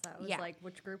about to ask that. I was Yeah. like,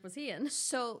 which group was he in?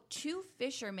 So 2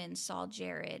 fishermen saw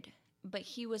Jared, but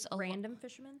he was Random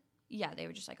fisherman? Yeah, they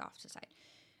were just like off to the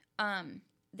side.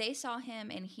 They saw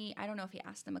him, and I don't know if he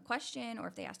asked them a question or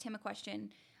if they asked him a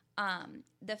question.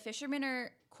 The fishermen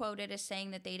quoted as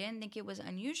saying that they didn't think it was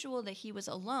unusual that he was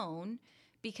alone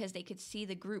because they could see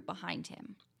the group behind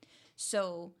him.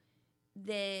 So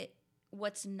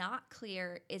what's not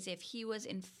clear is if he was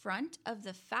in front of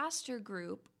the faster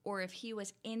group or if he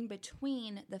was in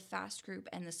between the fast group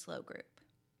and the slow group.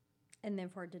 And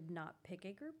therefore did not pick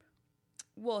a group?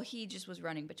 Well, he just was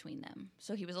running between them.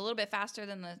 So he was a little bit faster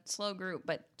than the slow group,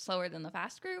 but slower than the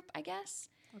fast group, I guess.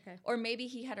 Okay. Or maybe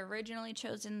he had originally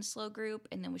chosen the slow group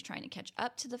and then was trying to catch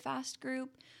up to the fast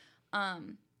group.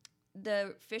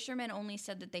 The fishermen only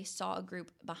said that they saw a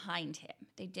group behind him.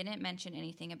 They didn't mention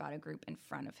anything about a group in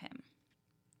front of him.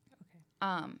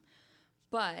 Okay.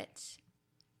 But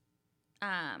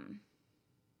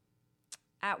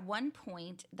at one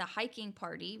point, the hiking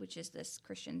party, which is this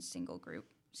Christian singles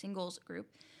group,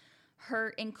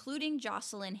 including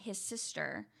Jocelyn, his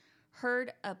sister,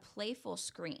 heard a playful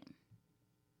scream.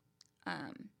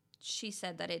 She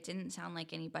said that it didn't sound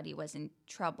like anybody was in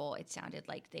trouble. It sounded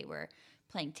like they were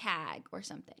playing tag or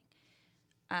something.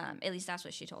 At least that's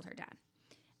what she told her dad.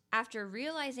 After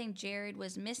realizing Jared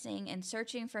was missing and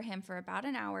searching for him for about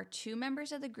an hour, 2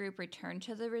 members of the group returned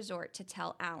to the resort to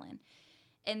tell Alan.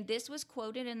 And this was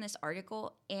quoted in this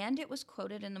article, and it was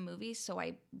quoted in the movie, so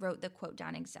I wrote the quote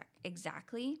down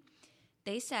exactly.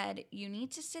 They said, "You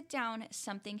need to sit down.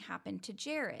 Something happened to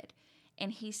Jared."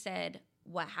 And he said,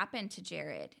 "What happened to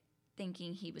Jared?"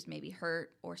 Thinking he was maybe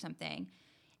hurt or something.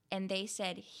 And they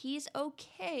said, "He's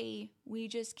okay. We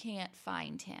just can't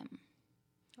find him."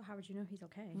 Well, how would you know he's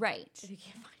okay? Right. If you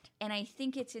can't find him. And I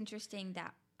think it's interesting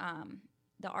that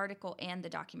the article and the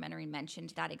documentary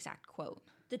mentioned that exact quote.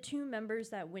 The 2 members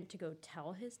that went to go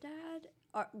tell his dad,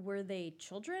 were they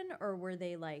children or were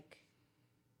they like...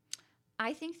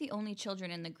 I think the only children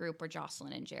in the group were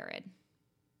Jocelyn and Jared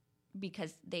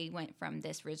because they went from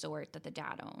this resort that the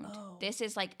dad owned. Oh, this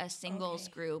is like a singles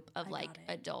okay. group of I like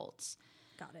got it. adults.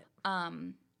 Got it.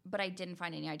 But I didn't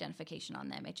find any identification on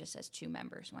them. It just says 2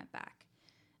 members went back.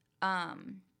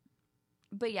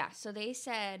 But yeah, so they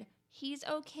said, "He's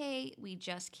okay, we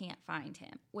just can't find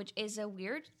him," which is a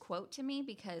weird quote to me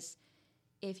because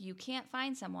if you can't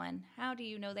find someone, how do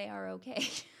you know they are okay?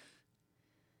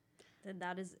 Then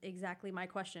that is exactly my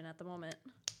question at the moment.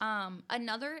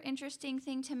 Another interesting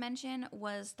thing to mention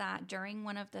was that during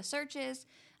one of the searches,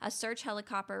 a search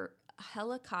helicopter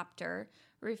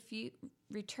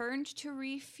returned to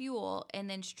refuel and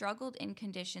then struggled in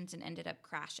conditions and ended up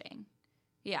crashing.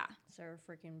 Yeah. Is there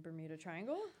a freaking Bermuda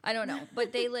Triangle? I don't know,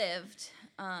 but they lived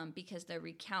because the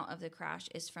recount of the crash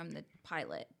is from the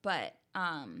pilot, but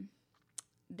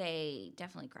they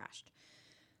definitely crashed.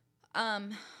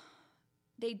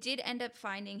 They did end up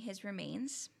finding his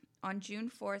remains. On June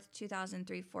 4th,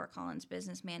 2003, Fort Collins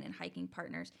businessman and hiking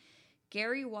partners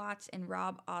Gary Watts and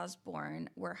Rob Osborne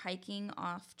were hiking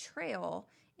off trail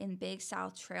in Big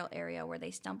South Trail area where they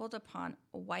stumbled upon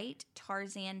a white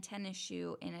Tarzan tennis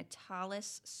shoe in a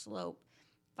talus slope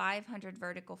 500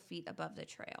 vertical feet above the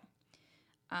trail.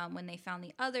 When they found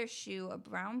the other shoe, a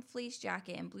brown fleece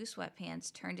jacket and blue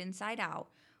sweatpants turned inside out,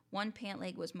 one pant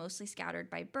leg was mostly scattered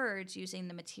by birds using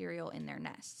the material in their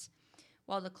nests.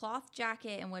 While the cloth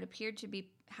jacket and what appeared to be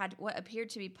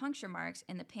puncture marks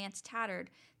and the pants tattered,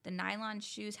 the nylon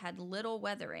shoes had little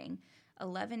weathering.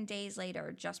 11 days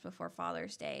later, just before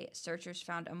Father's Day, searchers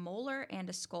found a molar and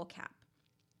a skull cap.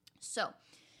 So,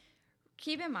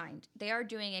 keep in mind, they are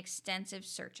doing extensive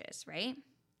searches, right?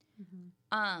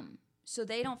 Mm-hmm. So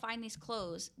they don't find these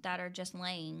clothes that are just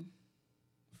laying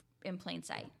in plain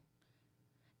sight.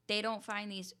 They don't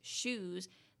find these shoes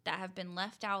that have been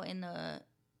left out in the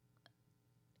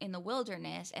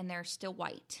wilderness and they're still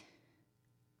white.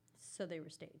 So they were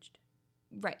staged.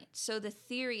 Right. So the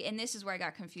theory, and this is where I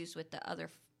got confused with the other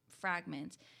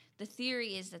fragments, the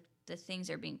theory is that the things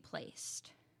are being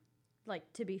placed.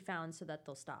 Like to be found so that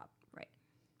they'll stop. Right.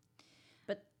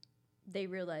 But they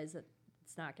realize that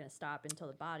it's not going to stop until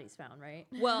the body's found, right?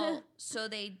 Well, so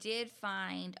they did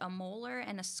find a molar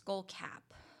and a skull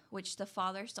cap, which the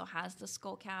father still has the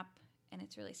skull cap, and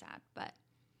it's really sad. But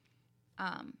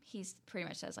he's pretty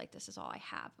much says, like, this is all I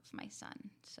have of my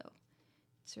son. So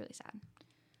it's really sad.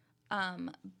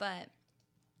 But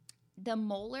the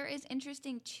molar is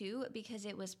interesting, too, because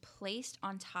it was placed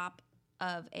on top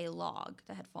of a log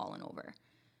that had fallen over.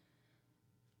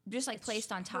 Just, like,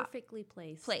 placed on top. Perfectly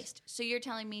placed. Placed. So you're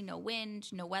telling me no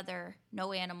wind, no weather,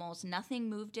 no animals, nothing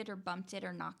moved it or bumped it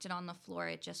or knocked it on the floor.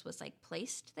 It just was, like,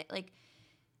 placed.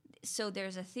 So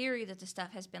there's a theory that the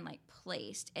stuff has been, like,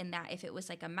 placed, and that if it was,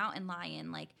 like, a mountain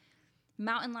lion, like,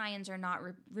 mountain lions are not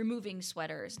removing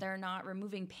sweaters. They're not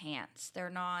removing pants. They're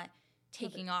not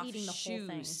taking off eating the shoes.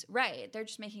 whole thing. Right. They're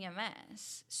just making a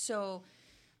mess. So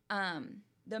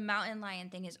the mountain lion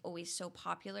thing is always so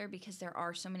popular because there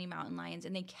are so many mountain lions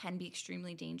and they can be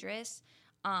extremely dangerous.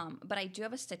 But I do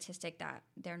have a statistic that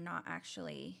they're not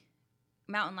actually,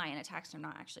 mountain lion attacks are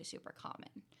not actually super common.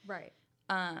 Right.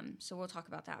 So we'll talk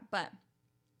about that. But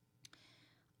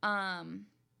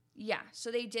yeah,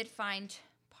 so they did find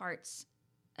parts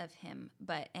of him,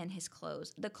 and his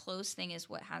clothes. The clothes thing is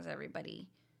what has everybody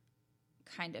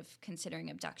kind of considering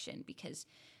abduction, because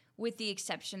with the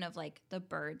exception of like the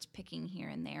birds picking here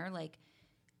and there, like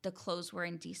the clothes were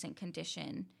in decent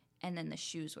condition and then the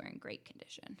shoes were in great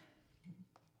condition.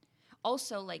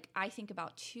 Also, like I think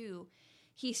about too,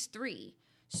 he's 3.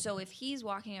 So if he's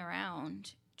walking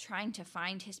around trying to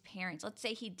find his parents, let's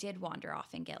say he did wander off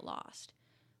and get lost,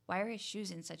 why are his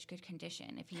shoes in such good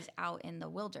condition if he's out in the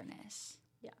wilderness?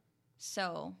 Yeah.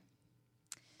 So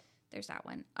there's that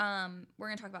one. We're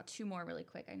going to talk about 2 more really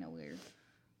quick. I know we're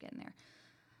getting there.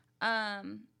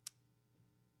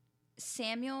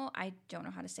 Samuel, I don't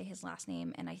know how to say his last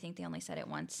name, and I think they only said it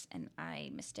once, and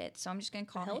I missed it. So I'm just going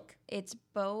to call him. Bohilk? It's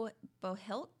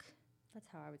Bohilk. That's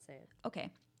how I would say it.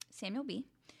 Okay. Samuel B.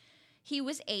 He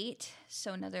was 8,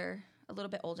 so a little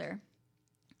bit older.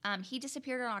 He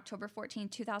disappeared on October 14,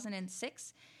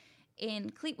 2006 in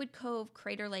Cleetwood Cove,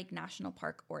 Crater Lake National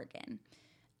Park, Oregon.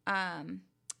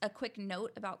 A quick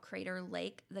note about Crater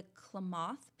Lake: the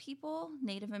Klamath people,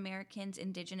 Native Americans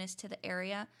indigenous to the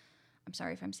area, I'm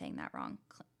sorry if I'm saying that wrong,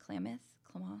 Klamath,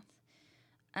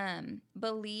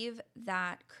 believe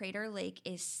that Crater Lake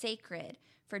is sacred.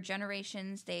 For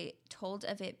generations, they told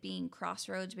of it being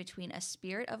crossroads between a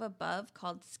spirit of above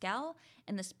called Skell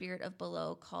and the spirit of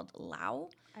below called Lau.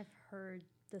 I've heard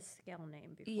the scale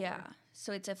name before. Yeah,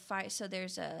 so it's so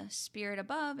there's a spirit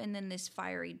above and then this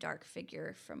fiery dark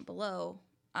figure from below.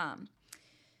 Kind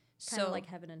of like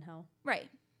heaven and hell. Right.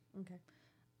 Okay.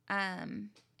 And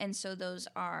so those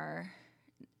are,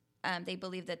 they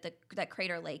believe that that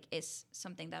Crater Lake is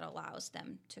something that allows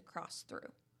them to cross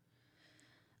through.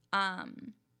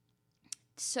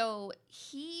 So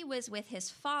he was with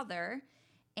his father,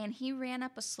 and he ran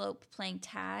up a slope playing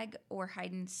tag or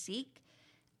hide and seek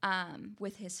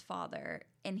with his father,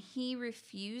 and he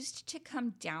refused to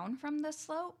come down from the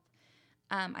slope.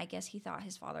 I guess he thought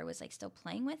his father was like still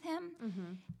playing with him.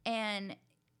 Mm-hmm. And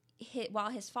while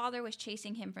his father was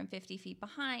chasing him from 50 feet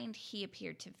behind, he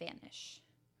appeared to vanish.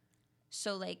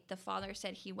 So like the father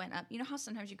said he went up. You know how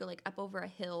sometimes you go like up over a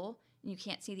hill and you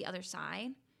can't see the other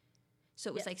side? So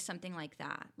it was like something like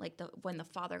that. Like when the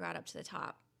father got up to the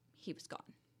top, he was gone.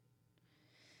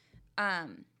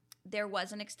 There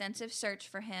was an extensive search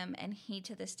for him, and he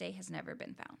to this day has never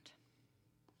been found.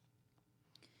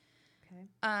 Okay.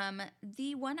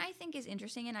 The one I think is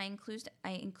interesting, and I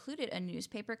included a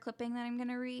newspaper clipping that I'm going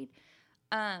to read,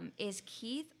 is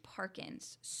Keith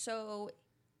Parkins. So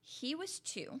he was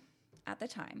 2 at the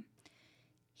time.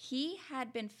 He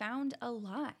had been found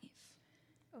alive.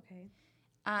 Okay.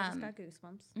 I just got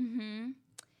goosebumps. Mm-hmm.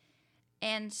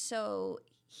 And so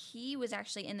he was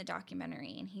actually in the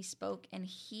documentary, and he spoke, and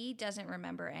he doesn't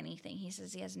remember anything. He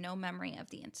says he has no memory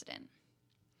of the incident.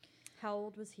 How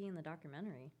old was he in the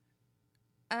documentary?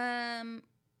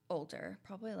 Older.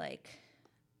 Probably like,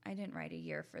 I didn't write a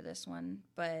year for this one,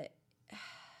 but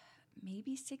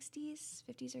maybe 60s,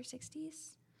 50s or 60s.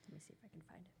 Let me see if I can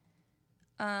find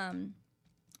it.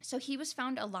 So he was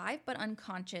found alive but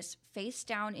unconscious, face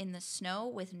down in the snow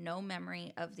with no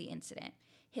memory of the incident.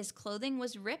 His clothing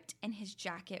was ripped and his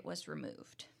jacket was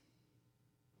removed.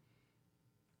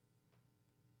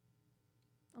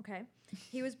 Okay.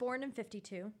 He was born in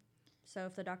 52. So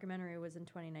if the documentary was in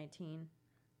 2019,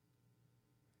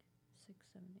 6,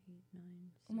 7, 8, 9, 0,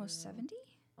 Almost 70?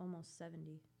 Almost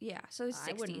 70. Yeah, so it's 60s.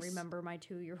 I wouldn't remember my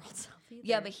 2-year-old self either.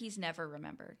 Yeah, but he's never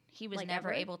remembered. He was Like never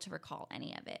ever? able to recall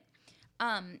any of it.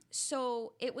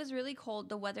 So it was really cold.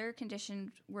 The weather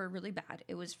conditions were really bad.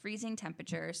 It was freezing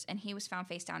temperatures, and he was found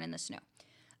face down in the snow.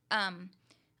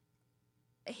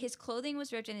 His clothing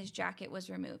was ripped and his jacket was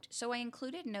removed. So I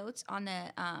included notes on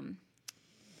the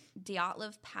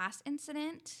Dyatlov Pass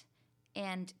incident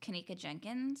and Kanika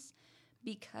Jenkins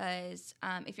because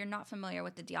if you're not familiar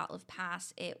with the Dyatlov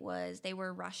Pass, they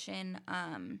were Russian.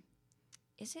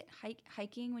 Is it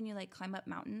hiking when you like climb up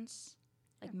mountains?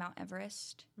 Like Mount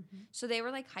Everest. Mm-hmm. So they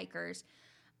were like hikers,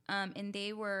 and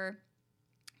they were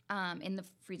in the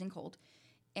freezing cold,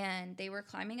 and they were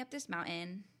climbing up this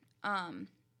mountain,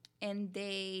 and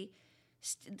they,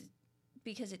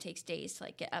 because it takes days to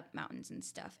like get up mountains and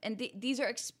stuff, and these are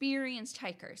experienced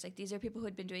hikers, like these are people who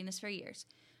had been doing this for years.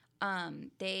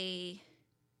 They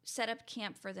set up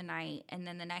camp for the night, and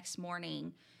then the next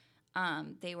morning,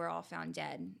 they were all found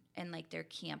dead, and like their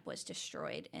camp was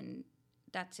destroyed, and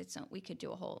that's its own, we could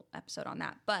do a whole episode on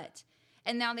that. But,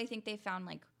 and now they think they found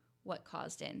like what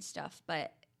caused it and stuff,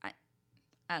 but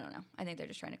I don't know. I think they're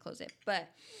just trying to close it. But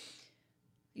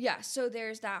yeah, so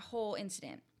there's that whole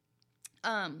incident.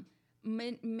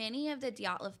 Many of the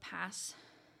Dyatlov Pass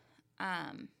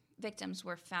victims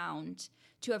were found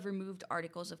to have removed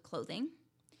articles of clothing.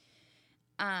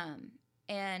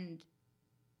 And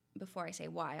before I say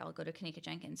why, I'll go to Kanika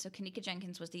Jenkins. So Kanika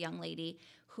Jenkins was the young lady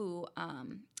who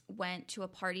went to a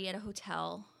party at a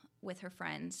hotel with her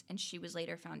friends, and she was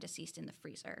later found deceased in the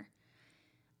freezer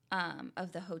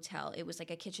of the hotel. It was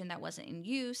like a kitchen that wasn't in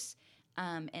use.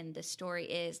 And the story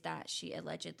is that she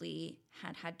allegedly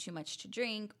had too much to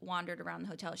drink, wandered around the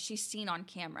hotel. She's seen on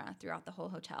camera throughout the whole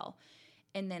hotel.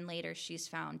 And then later she's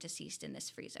found deceased in this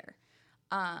freezer.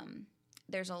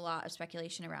 There's a lot of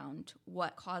speculation around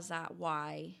what caused that,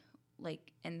 why,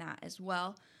 like, and that as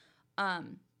well.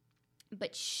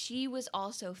 But she was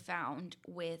also found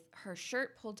with her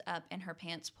shirt pulled up and her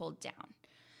pants pulled down.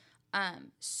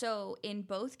 So in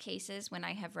both cases, when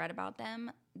I have read about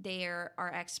them, there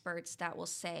are experts that will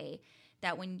say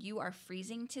that when you are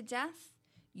freezing to death,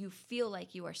 you feel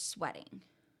like you are sweating.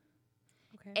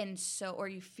 Okay. And so, or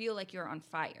you feel like you're on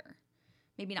fire.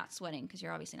 Maybe not sweating, because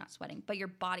you're obviously not sweating, but your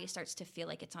body starts to feel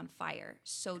like it's on fire.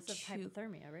 So It's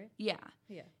hypothermia, right? yeah.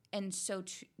 Yeah. And so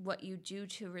what you do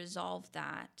to resolve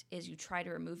that is you try to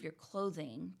remove your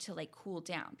clothing to like cool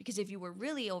down. Because if you were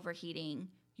really overheating,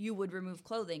 you would remove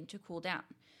clothing to cool down.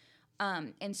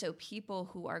 And so people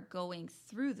who are going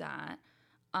through that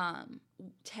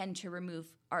tend to remove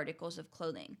articles of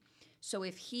clothing. So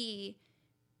if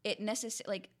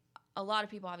like a lot of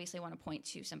people obviously want to point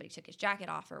to somebody took his jacket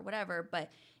off or whatever, but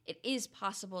it is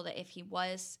possible that if he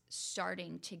was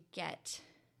starting to get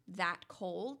that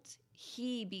cold,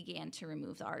 he began to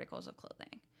remove the articles of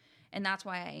clothing. And that's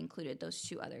why I included those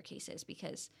two other cases,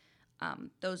 because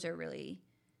those are really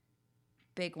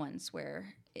big ones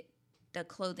where the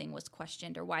clothing was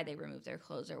questioned, or why they removed their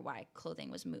clothes, or why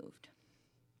clothing was moved.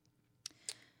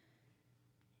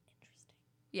 Interesting.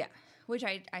 Yeah, which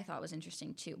I thought was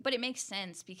interesting too. But it makes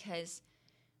sense because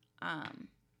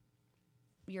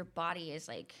your body is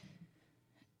like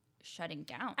shutting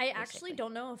down. I basically. actually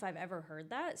don't know if I've ever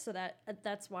heard that, so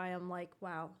that's why I'm like,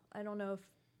 wow. I don't know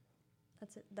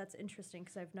if that's interesting,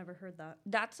 because I've never heard that.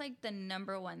 That's like the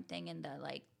number one thing in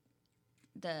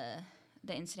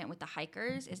the incident with the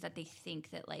hikers, is that they think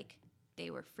that like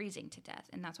they were freezing to death,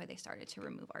 and that's why they started to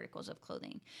remove articles of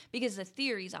clothing, because the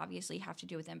theories obviously have to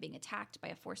do with them being attacked by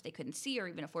a force they couldn't see, or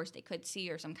even a force they could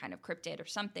see, or some kind of cryptid or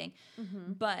something.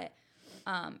 Mm-hmm. But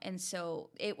and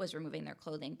so it was removing their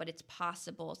clothing, but it's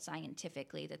possible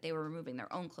scientifically that they were removing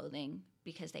their own clothing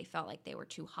because they felt like they were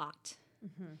too hot.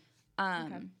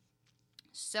 Mm-hmm. Okay.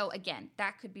 So again,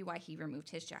 that could be why he removed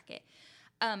his jacket.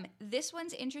 This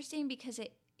one's interesting because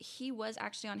he was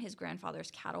actually on his grandfather's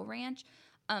cattle ranch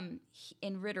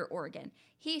in Ritter, Oregon.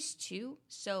 He's 2,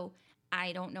 so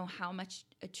I don't know how much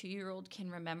a 2-year-old can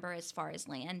remember as far as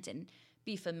land and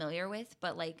be familiar with,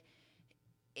 but like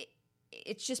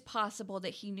it's just possible that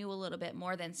he knew a little bit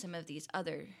more than some of these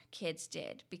other kids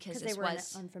did, because they were in an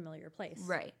unfamiliar place.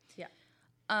 Right.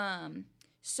 Yeah.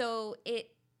 So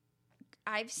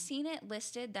I've seen it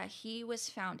listed that he was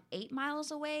found 8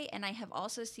 miles away, and I have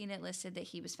also seen it listed that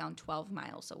he was found 12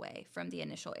 miles away from the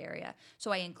initial area.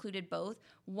 So I included both.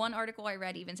 One article I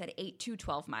read even said 8 to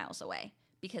 12 miles away,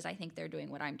 because I think they're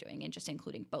doing what I'm doing and just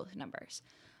including both numbers.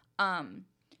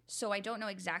 So I don't know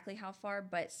exactly how far,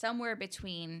 but somewhere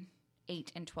between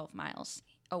 8 and 12 miles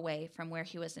away from where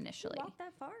he was initially. You walk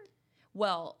that far?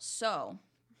 Well, so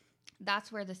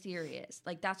that's where the theory is.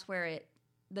 Like, that's where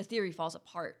the theory falls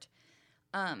apart.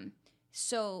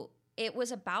 So it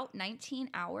was about 19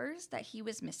 hours that he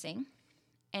was missing.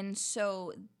 And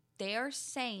so they are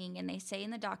saying, and they say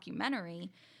in the documentary,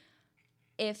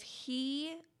 if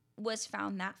he was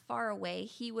found that far away,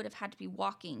 he would have had to be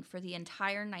walking for the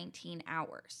entire 19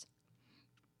 hours.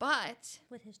 But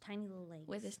with his tiny little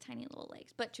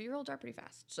legs. But 2-year-olds are pretty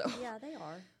fast. So yeah, they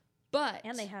are.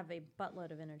 And they have a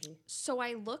buttload of energy. So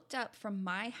I looked up from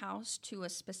my house to a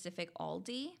specific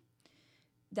Aldi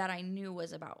that I knew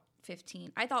was about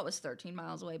 15. I thought it was 13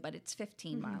 miles away, but it's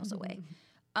 15 miles away.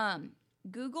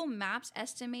 Google Maps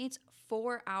estimates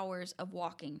 4 hours of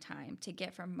walking time to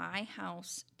get from my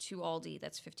house to Aldi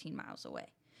that's 15 miles away.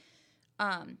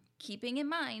 Keeping in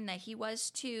mind that he was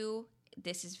 2,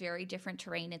 this is very different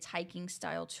terrain. It's hiking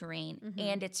style terrain,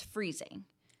 and it's freezing.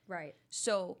 Right.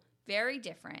 So very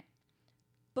different,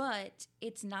 but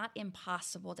it's not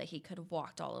impossible that he could have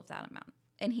walked all of that amount.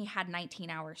 And he had 19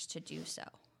 hours to do so.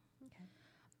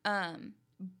 Okay.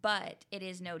 But it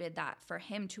is noted that for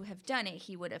him to have done it,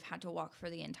 he would have had to walk for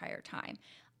the entire time.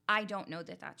 I don't know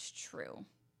that that's true,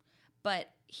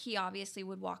 but he obviously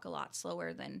would walk a lot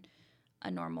slower than a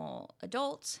normal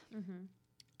adult,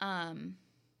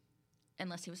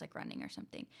 unless he was like running or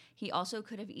something. He also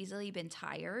could have easily been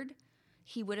tired.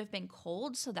 He would have been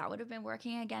cold, so that would have been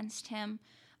working against him.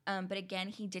 But again,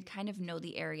 he did kind of know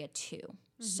the area too.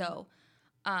 So,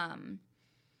 and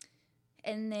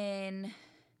then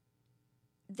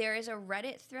there is a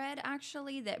Reddit thread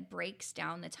actually that breaks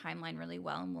down the timeline really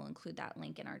well, and we'll include that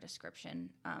link in our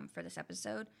description for this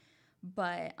episode.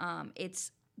 But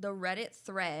it's the Reddit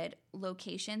thread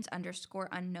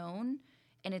locations_unknown,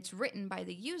 and it's written by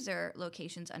the user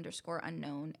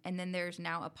locations_unknown. And then there's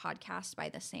now a podcast by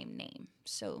the same name.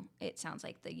 So it sounds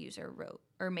like the user wrote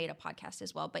or made a podcast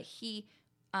as well. But he,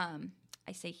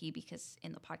 I say he because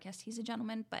in the podcast he's a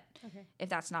gentleman, but if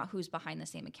that's not who's behind the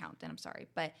same account, then I'm sorry.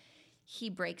 But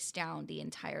he breaks down the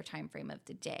entire time frame of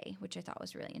the day, which I thought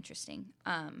was really interesting,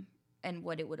 and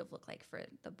what it would have looked like for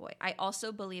the boy. I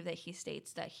also believe that he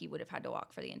states that he would have had to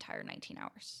walk for the entire 19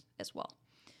 hours as well.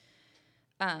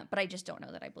 But I just don't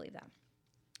know that I believe that.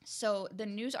 So the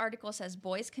news article says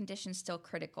boy's condition still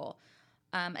critical.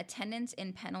 Attendants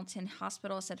in Pendleton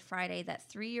Hospital said Friday that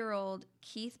 3-year-old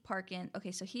Keith Parkin,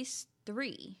 okay, so he's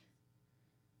 3.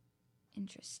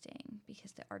 Interesting,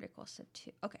 because the article said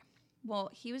 2. Okay.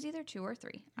 Well, he was either 2 or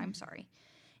 3. I'm sorry.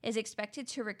 Is expected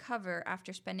to recover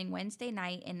after spending Wednesday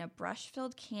night in a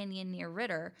brush-filled canyon near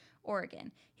Ritter,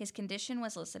 Oregon. His condition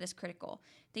was listed as critical.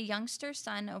 The youngster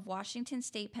son of Washington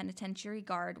State Penitentiary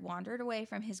guard wandered away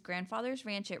from his grandfather's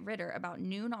ranch at Ritter about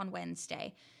noon on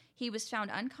Wednesday. He was found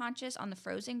unconscious on the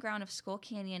frozen ground of Skull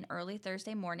Canyon early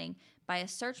Thursday morning by a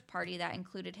search party that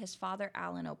included his father,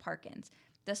 Alan O. Parkins.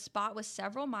 The spot was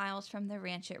several miles from the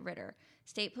ranch at Ritter.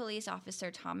 State Police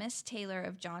Officer Thomas Taylor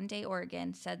of John Day,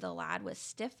 Oregon, said the lad was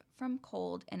stiff from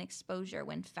cold and exposure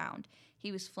when found.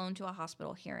 He was flown to a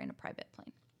hospital here in a private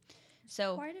plane.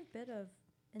 So Quite a bit of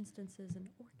instances in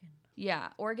Oregon. Yeah,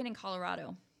 Oregon and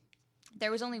Colorado.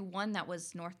 There was only one that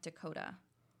was North Dakota.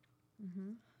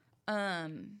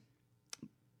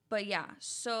 But yeah,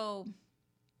 so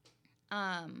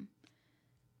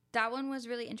that one was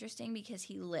really interesting because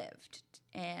he lived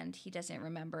and he doesn't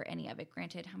remember any of it.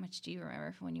 Granted, how much do you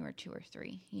remember from when you were 2 or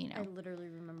 3? You know, I literally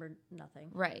remembered nothing.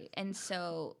 right? And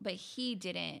so, but he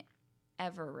didn't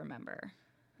ever remember.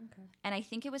 Okay. And I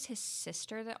think it was his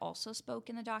sister that also spoke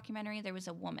in the documentary. There was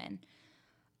a woman,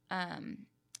 and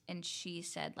she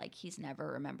said like he's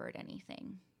never remembered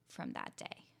anything from that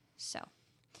day. So,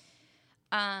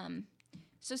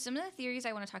 so some of the theories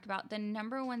I want to talk about, the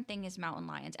number one thing is mountain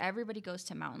lions. Everybody goes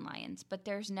to mountain lions, but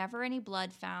there's never any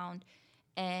blood found.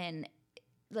 And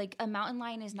like a mountain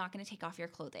lion is not going to take off your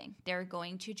clothing. They're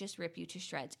going to just rip you to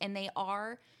shreds. And they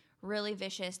are really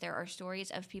vicious. There are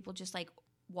stories of people just like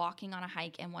walking on a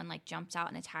hike and one like jumps out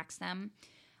and attacks them.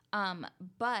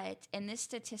 But, and this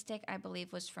statistic I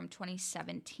believe was from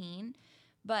 2017,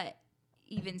 but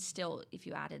even still, if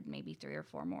you added maybe 3 or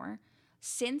 4 more,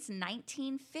 since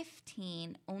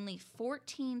 1915, only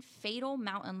 14 fatal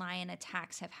mountain lion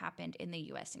attacks have happened in the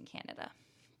U.S. and Canada.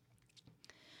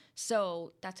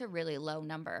 So that's a really low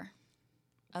number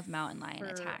of mountain lion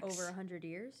attacks. Over 100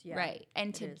 years? Yeah. Right.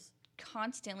 And to is.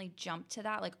 constantly jump to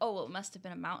that, like, oh, well, it must have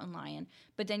been a mountain lion.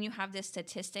 But then you have this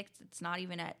statistic that's not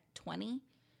even at 20.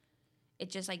 It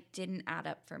just, like, didn't add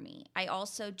up for me. I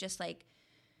also just, like,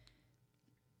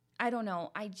 I don't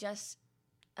know.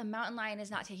 A mountain lion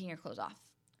is not taking your clothes off.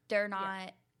 They're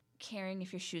not caring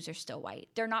if your shoes are still white.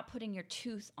 They're not putting your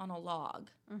tooth on a log.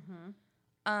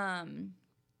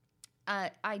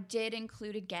 I did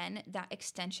include again that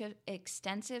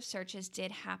extensive searches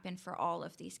did happen for all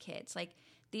of these kids. Like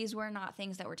these were not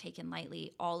things that were taken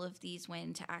lightly. All of these went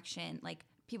into action. Like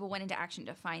people went into action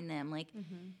to find them. Like,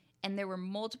 and there were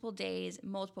multiple days,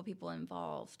 multiple people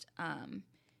involved.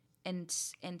 And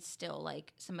still,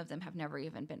 like, some of them have never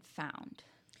even been found.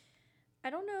 I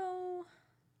don't know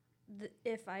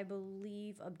if I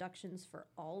believe abductions for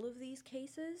all of these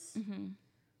cases,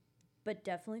 but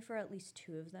definitely for at least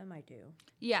 2 of them, I do.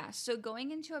 Yeah, so going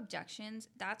into abductions,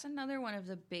 that's another one of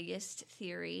the biggest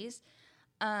theories,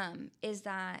 is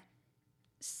that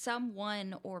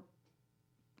someone or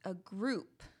a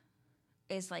group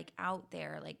is, like, out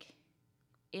there, like,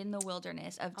 in the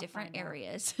wilderness of different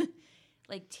areas,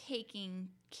 like, taking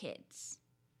kids.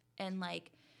 And,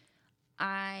 like,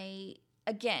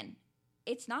 again,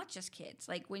 it's not just kids.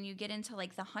 Like, when you get into,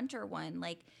 like, the hunter one,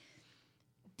 like,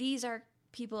 these are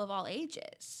people of all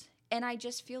ages. And I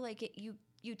just feel like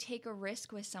you take a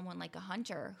risk with someone like a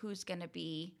hunter who's going to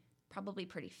be probably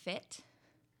pretty fit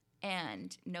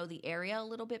and know the area a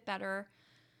little bit better.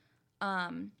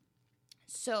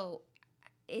 So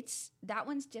that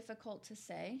one's difficult to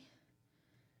say,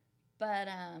 but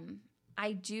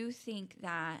I do think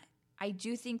that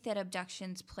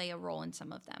abductions play a role in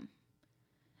some of them,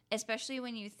 especially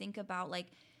when you think about like,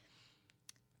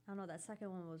 I don't know, that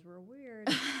second one was real weird.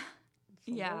 It's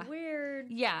a Yeah. little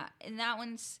weird. Yeah, and that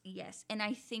one's, yes. And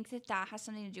I think that has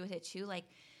something to do with it too, like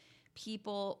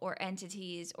people or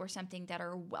entities or something that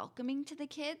are welcoming to the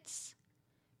kids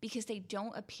because they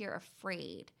don't appear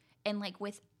afraid. And like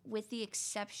with the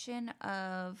exception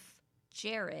of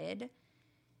Jared,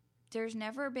 there's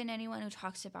never been anyone who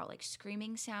talks about like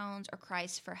screaming sounds or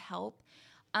cries for help.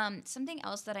 Something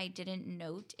else that I didn't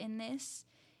note in this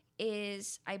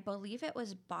is I believe it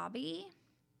was Bobby.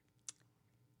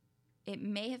 It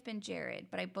may have been Jared,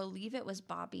 but I believe it was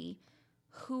Bobby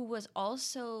who was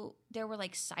also, there were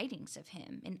like sightings of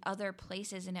him in other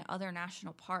places and at other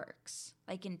national parks,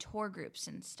 like in tour groups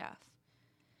and stuff.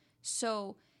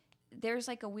 So there's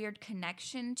like a weird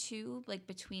connection too, like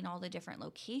between all the different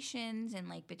locations and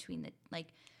like between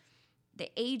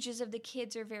the ages of the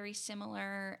kids are very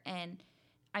similar. And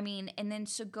I mean, and then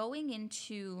so going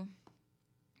into,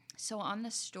 so on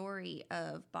the story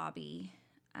of Bobby,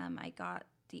 I got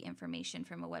the information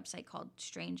from a website called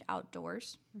Strange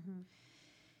Outdoors. Mm-hmm.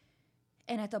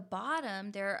 And at the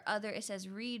bottom, it says,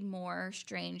 read more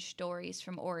strange stories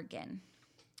from Oregon.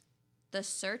 The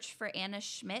search for Anna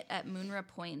Schmidt at Moonra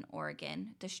Point,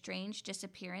 Oregon. The strange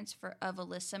disappearance of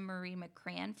Alyssa Marie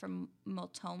McCran from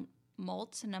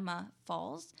Multnomah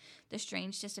Falls. The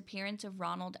strange disappearance of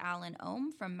Ronald Allen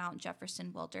Ohm from Mount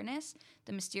Jefferson Wilderness.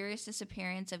 The mysterious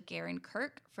disappearance of Garen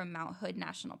Kirk from Mount Hood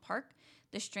National Park.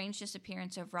 The strange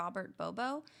disappearance of Robert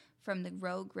Bobo from the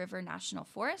Rogue River National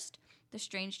Forest. The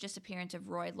strange disappearance of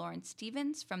Roy Lawrence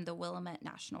Stevens from the Willamette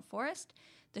National Forest.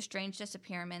 The strange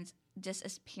disappearance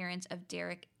of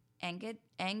Derek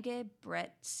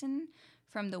Engebretson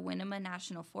from the Winema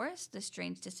National Forest. The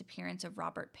strange disappearance of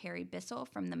Robert Perry Bissell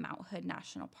from the Mount Hood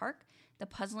National Park. The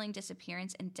puzzling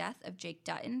disappearance and death of Jake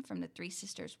Dutton from the Three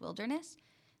Sisters Wilderness.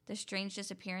 The strange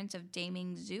disappearance of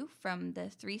Daming Zhu from the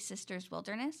Three Sisters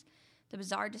Wilderness. The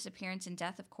bizarre disappearance and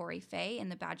death of Corey Fay in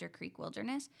the Badger Creek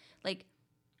Wilderness. Like,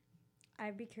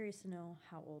 I'd be curious to know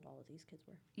how old all of these kids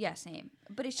were. yeah, same.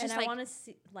 But it's just and I like want to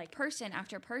see like person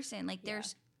after person. Like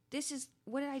this is,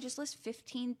 what did I just list?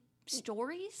 15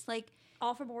 stories? Like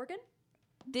all from Oregon?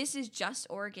 this is just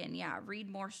Oregon. Yeah, read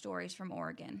more stories from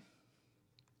Oregon.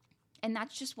 And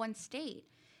that's just one state.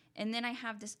 And then I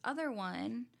have this other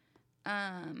one.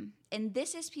 And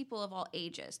this is people of all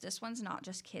ages. This one's not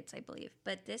just kids, I believe.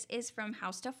 But this is from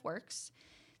How Stuff Works.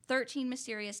 13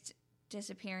 mysterious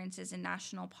disappearances in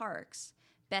national parks.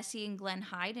 Bessie and Glenn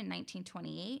Hyde in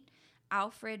 1928.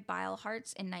 Alfred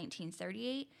Beilhartz in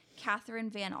 1938. Catherine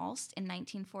Van Alst in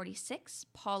 1946.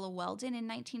 Paula Weldon in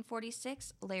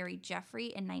 1946. Larry Jeffrey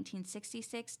in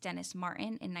 1966. Dennis Martin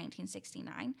in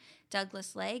 1969.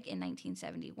 Douglas Legg in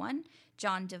 1971.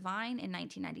 John Devine in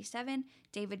 1997.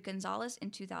 David Gonzalez in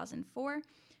 2004.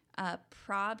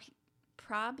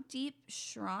 Prabdeep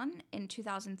Shran in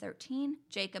 2013,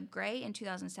 Jacob Gray in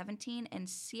 2017, and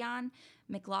Sian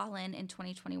McLaughlin in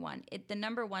 2021. The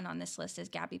number one on this list is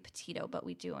Gabby Petito, but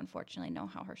we do unfortunately know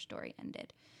how her story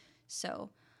ended.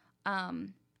 So,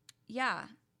 yeah.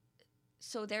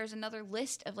 So there's another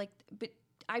list of like, but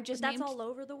I just But that's named, all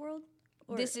over the world?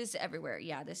 Or, this is everywhere.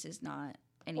 Yeah, this is not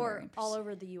anywhere. or all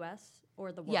over the U.S.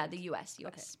 or the world? Yeah, the U.S.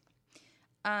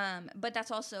 But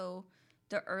that's also,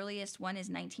 the earliest one is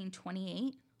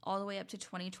 1928, all the way up to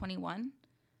 2021.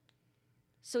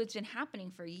 So it's been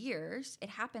happening for years. It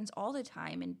happens all the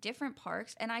time in different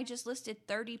parks. And I just listed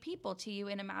 30 people to you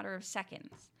in a matter of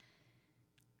seconds.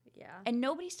 Yeah. And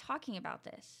nobody's talking about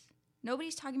this.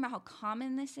 Nobody's talking about how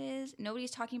common this is.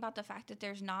 Nobody's talking about the fact that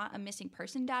there's not a missing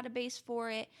person database for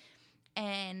it.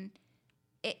 And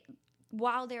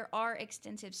while there are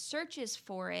extensive searches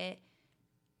for it,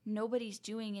 nobody's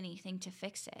doing anything to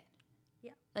fix it.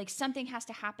 Yeah. Like something has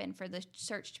to happen for the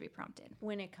search to be prompted.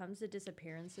 When it comes to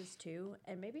disappearances too,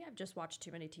 and maybe I've just watched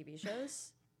too many TV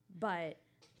shows, but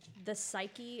the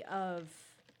psyche of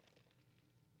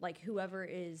like whoever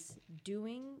is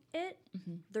doing it,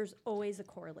 there's always a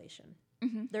correlation.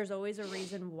 There's always a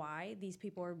reason why these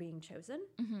people are being chosen.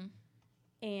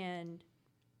 And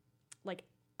like,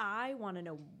 I want to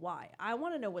know why. I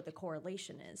want to know what the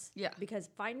correlation is. Yeah. Because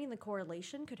finding the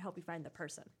correlation could help you find the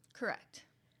person. Correct.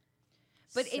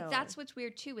 But So- that's what's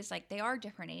weird too, is like they are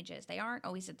different ages. They aren't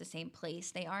always at the same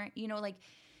place. They aren't, like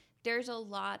there's a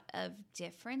lot of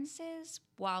differences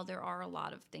while there are a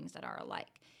lot of things that are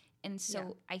alike. And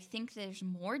so I think there's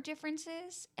more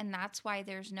differences, and that's why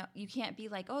you can't be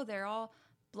like, oh, they're all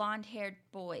blonde-haired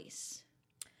boys.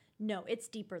 No, it's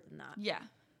deeper than that. Yeah.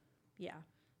 Yeah,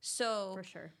 So for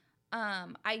sure.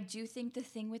 I do think the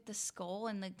thing with the skull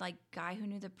and the like guy who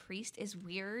knew the priest is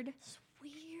weird. It's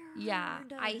weird. Yeah,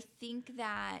 I think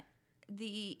that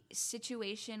the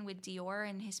situation with Dior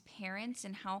and his parents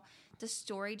and how the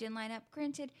story didn't line up.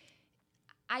 Granted,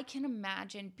 I can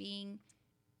imagine being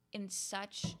in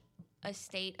such a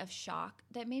state of shock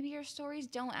that maybe your stories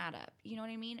don't add up. You know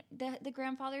what I mean? The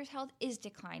grandfather's health is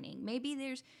declining. Maybe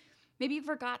you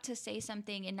forgot to say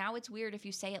something and now it's weird if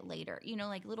you say it later. You know,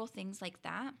 like little things like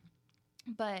that.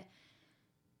 But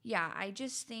yeah, I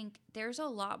just think there's a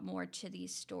lot more to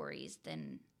these stories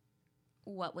than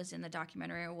what was in the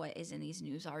documentary or what is in these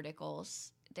news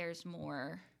articles. There's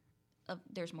more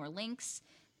links.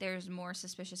 There's more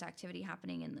suspicious activity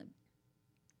happening in the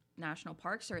national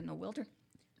parks or in the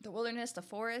wilderness, the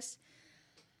forest.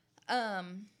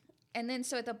 And then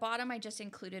so at the bottom, I just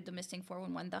included the Missing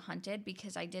 411, The Hunted,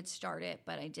 because I did start it,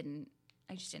 but I just didn't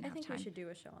have time. I think we should do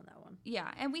a show on that one. Yeah,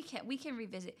 and we can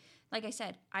revisit. Like I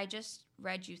said, I just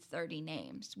read you 30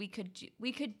 names. We could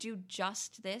do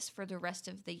just this for the rest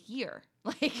of the year.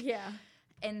 Like, yeah.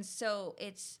 And so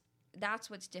that's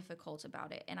what's difficult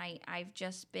about it. And I've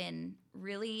just been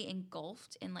really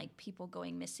engulfed in like people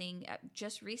going missing.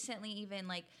 Just recently, even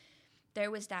like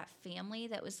there was that family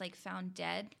that was like found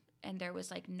dead, and there was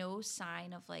like no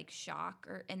sign of like shock,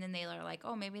 and then they were like,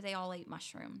 oh, maybe they all ate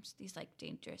mushrooms, these like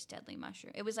dangerous, deadly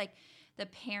mushrooms. It was like the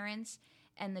parents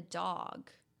and the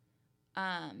dog.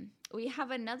 We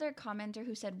have another commenter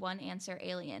who said one answer,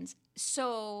 aliens.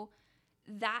 So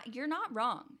that you're not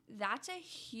wrong. That's a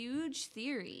huge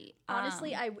theory.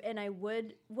 Honestly,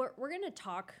 we're going to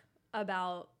talk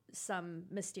about some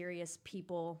mysterious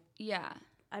people. Yeah.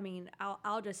 I mean,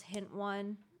 I'll just hint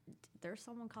one. There's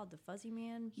someone called the Fuzzy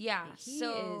Man. Yeah, He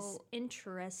is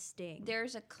interesting.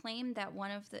 There's a claim that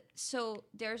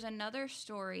there's another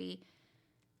story.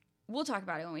 We'll talk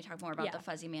about it when we talk more about the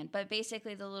Fuzzy Man. But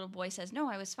basically the little boy says, no,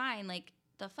 I was fine. Like,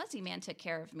 the Fuzzy Man took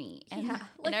care of me. And,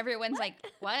 and everyone's like,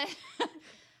 what?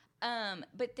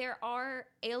 But there are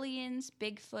aliens,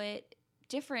 Bigfoot,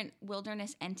 different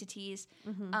wilderness entities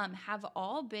have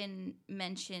all been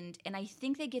mentioned, and I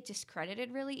think they get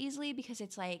discredited really easily because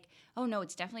it's like, oh no,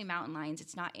 it's definitely mountain lions,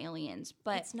 it's not aliens.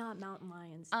 But it's not mountain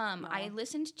lions. I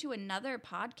listened to another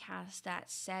podcast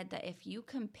that said that if you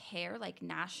compare like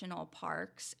national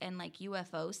parks and like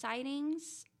UFO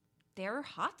sightings, there are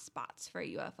hotspots for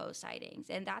UFO sightings,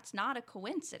 and that's not a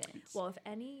coincidence. Well, if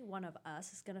any one of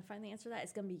us is going to find the answer to that,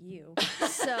 it's going to be you.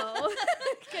 So,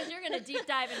 because you're going to deep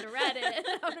dive into Reddit, and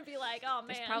I'm going to be like, oh,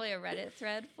 man. There's probably a Reddit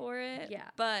thread for it. Yeah.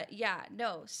 But, yeah,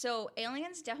 no. So,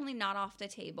 aliens definitely not off the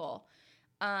table.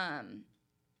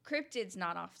 Cryptids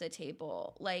not off the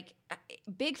table. Like,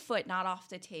 Bigfoot not off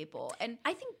the table. And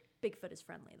I think Bigfoot is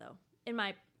friendly, though,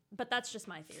 but that's just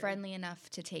my theory. Friendly enough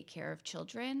to take care of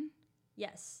children?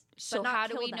 Yes. So how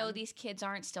do we know these kids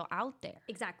aren't still out there?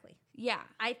 Exactly. Yeah.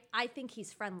 I think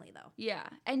he's friendly, though. Yeah.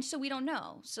 And so we don't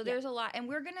know. So there's a lot. And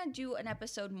we're going to do an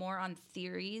episode more on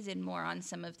theories and more on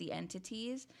some of the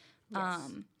entities. Yes.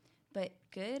 But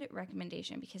good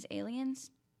recommendation, because aliens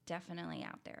definitely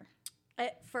out there.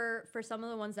 For some of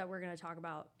the ones that we're going to talk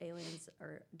about, aliens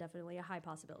are definitely a high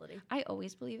possibility. I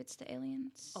always believe it's the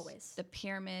aliens. Always. The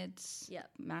pyramids. Yep.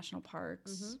 National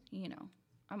parks. You know.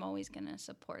 I'm always going to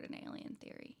support an alien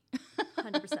theory.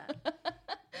 100%.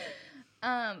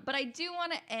 But I do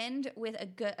want to end with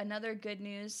another good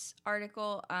news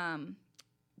article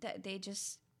that they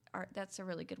just are. That's a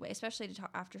really good way, especially to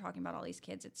after talking about all these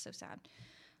kids. It's so sad.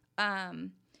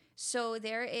 So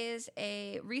there is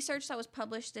a research that was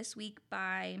published this week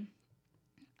by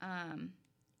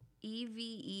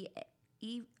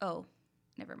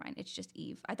never mind. It's just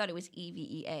Eve. I thought it was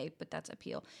EVEA, but that's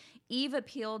appeal.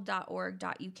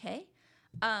 eveappeal.org.uk.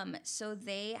 So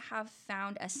they have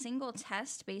found a single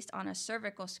test based on a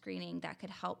cervical screening that could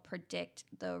help predict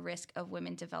the risk of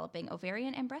women developing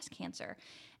ovarian and breast cancer.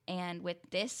 And with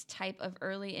this type of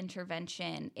early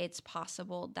intervention, it's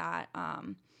possible that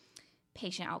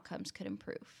patient outcomes could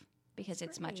improve because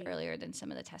it's much earlier than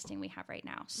some of the testing we have right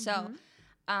now. So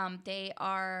they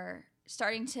are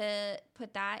starting to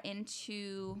put that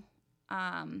into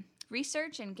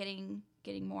research and getting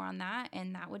more on that,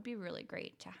 and that would be really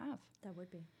great to have. That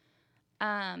would be.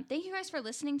 Thank you guys for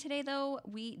listening today, though.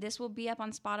 This will be up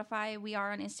on Spotify. We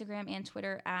are on Instagram and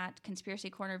Twitter at Conspiracy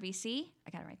Corner VC.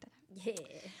 I gotta write that down.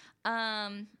 Yeah.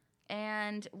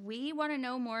 And we want to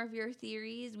know more of your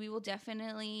theories. We will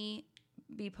definitely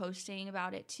be posting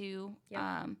about it too.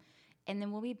 Yep. And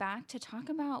then we'll be back to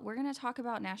we're going to talk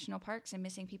about national parks and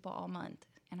missing people all month.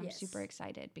 And I'm super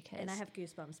excited because... And I have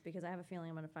goosebumps because I have a feeling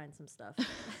I'm going to find some stuff.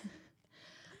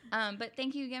 But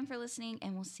thank you again for listening,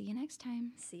 and we'll see you next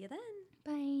time. See you then.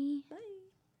 Bye. Bye.